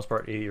good for the most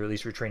part. You're at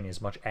least retraining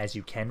as much as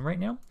you can right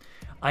now.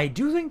 I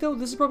do think, though,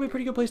 this is probably a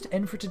pretty good place to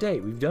end for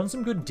today. We've done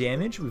some good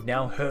damage. We've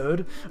now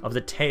heard of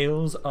the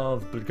tales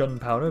of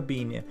gunpowder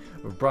being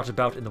brought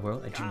about in the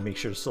world. I do make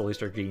sure to slowly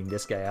start getting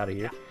this guy out of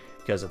here.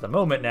 Because at the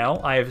moment now,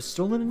 I have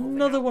stolen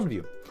another one of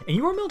you. And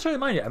you are militarily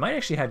minded. I might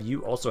actually have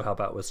you also help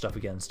out with stuff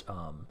against...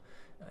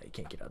 you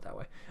can't get out that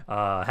way.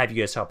 Have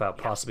you guys help out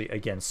possibly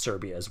against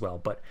Serbia as well.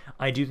 But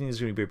I do think this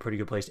is going to be a pretty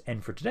good place to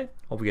end for today.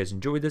 Hope you guys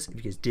enjoyed this. If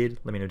you guys did,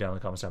 let me know down in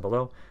the comments down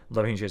below.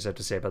 Love hearing what you guys have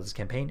to say about this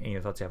campaign and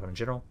your thoughts you have on it in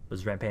general. This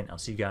is Rampaned. I'll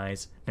see you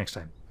guys next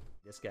time.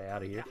 This guy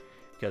out of here.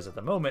 Because at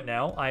the moment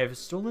now, I have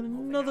stolen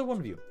another one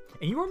of you.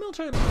 And you are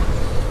militarily...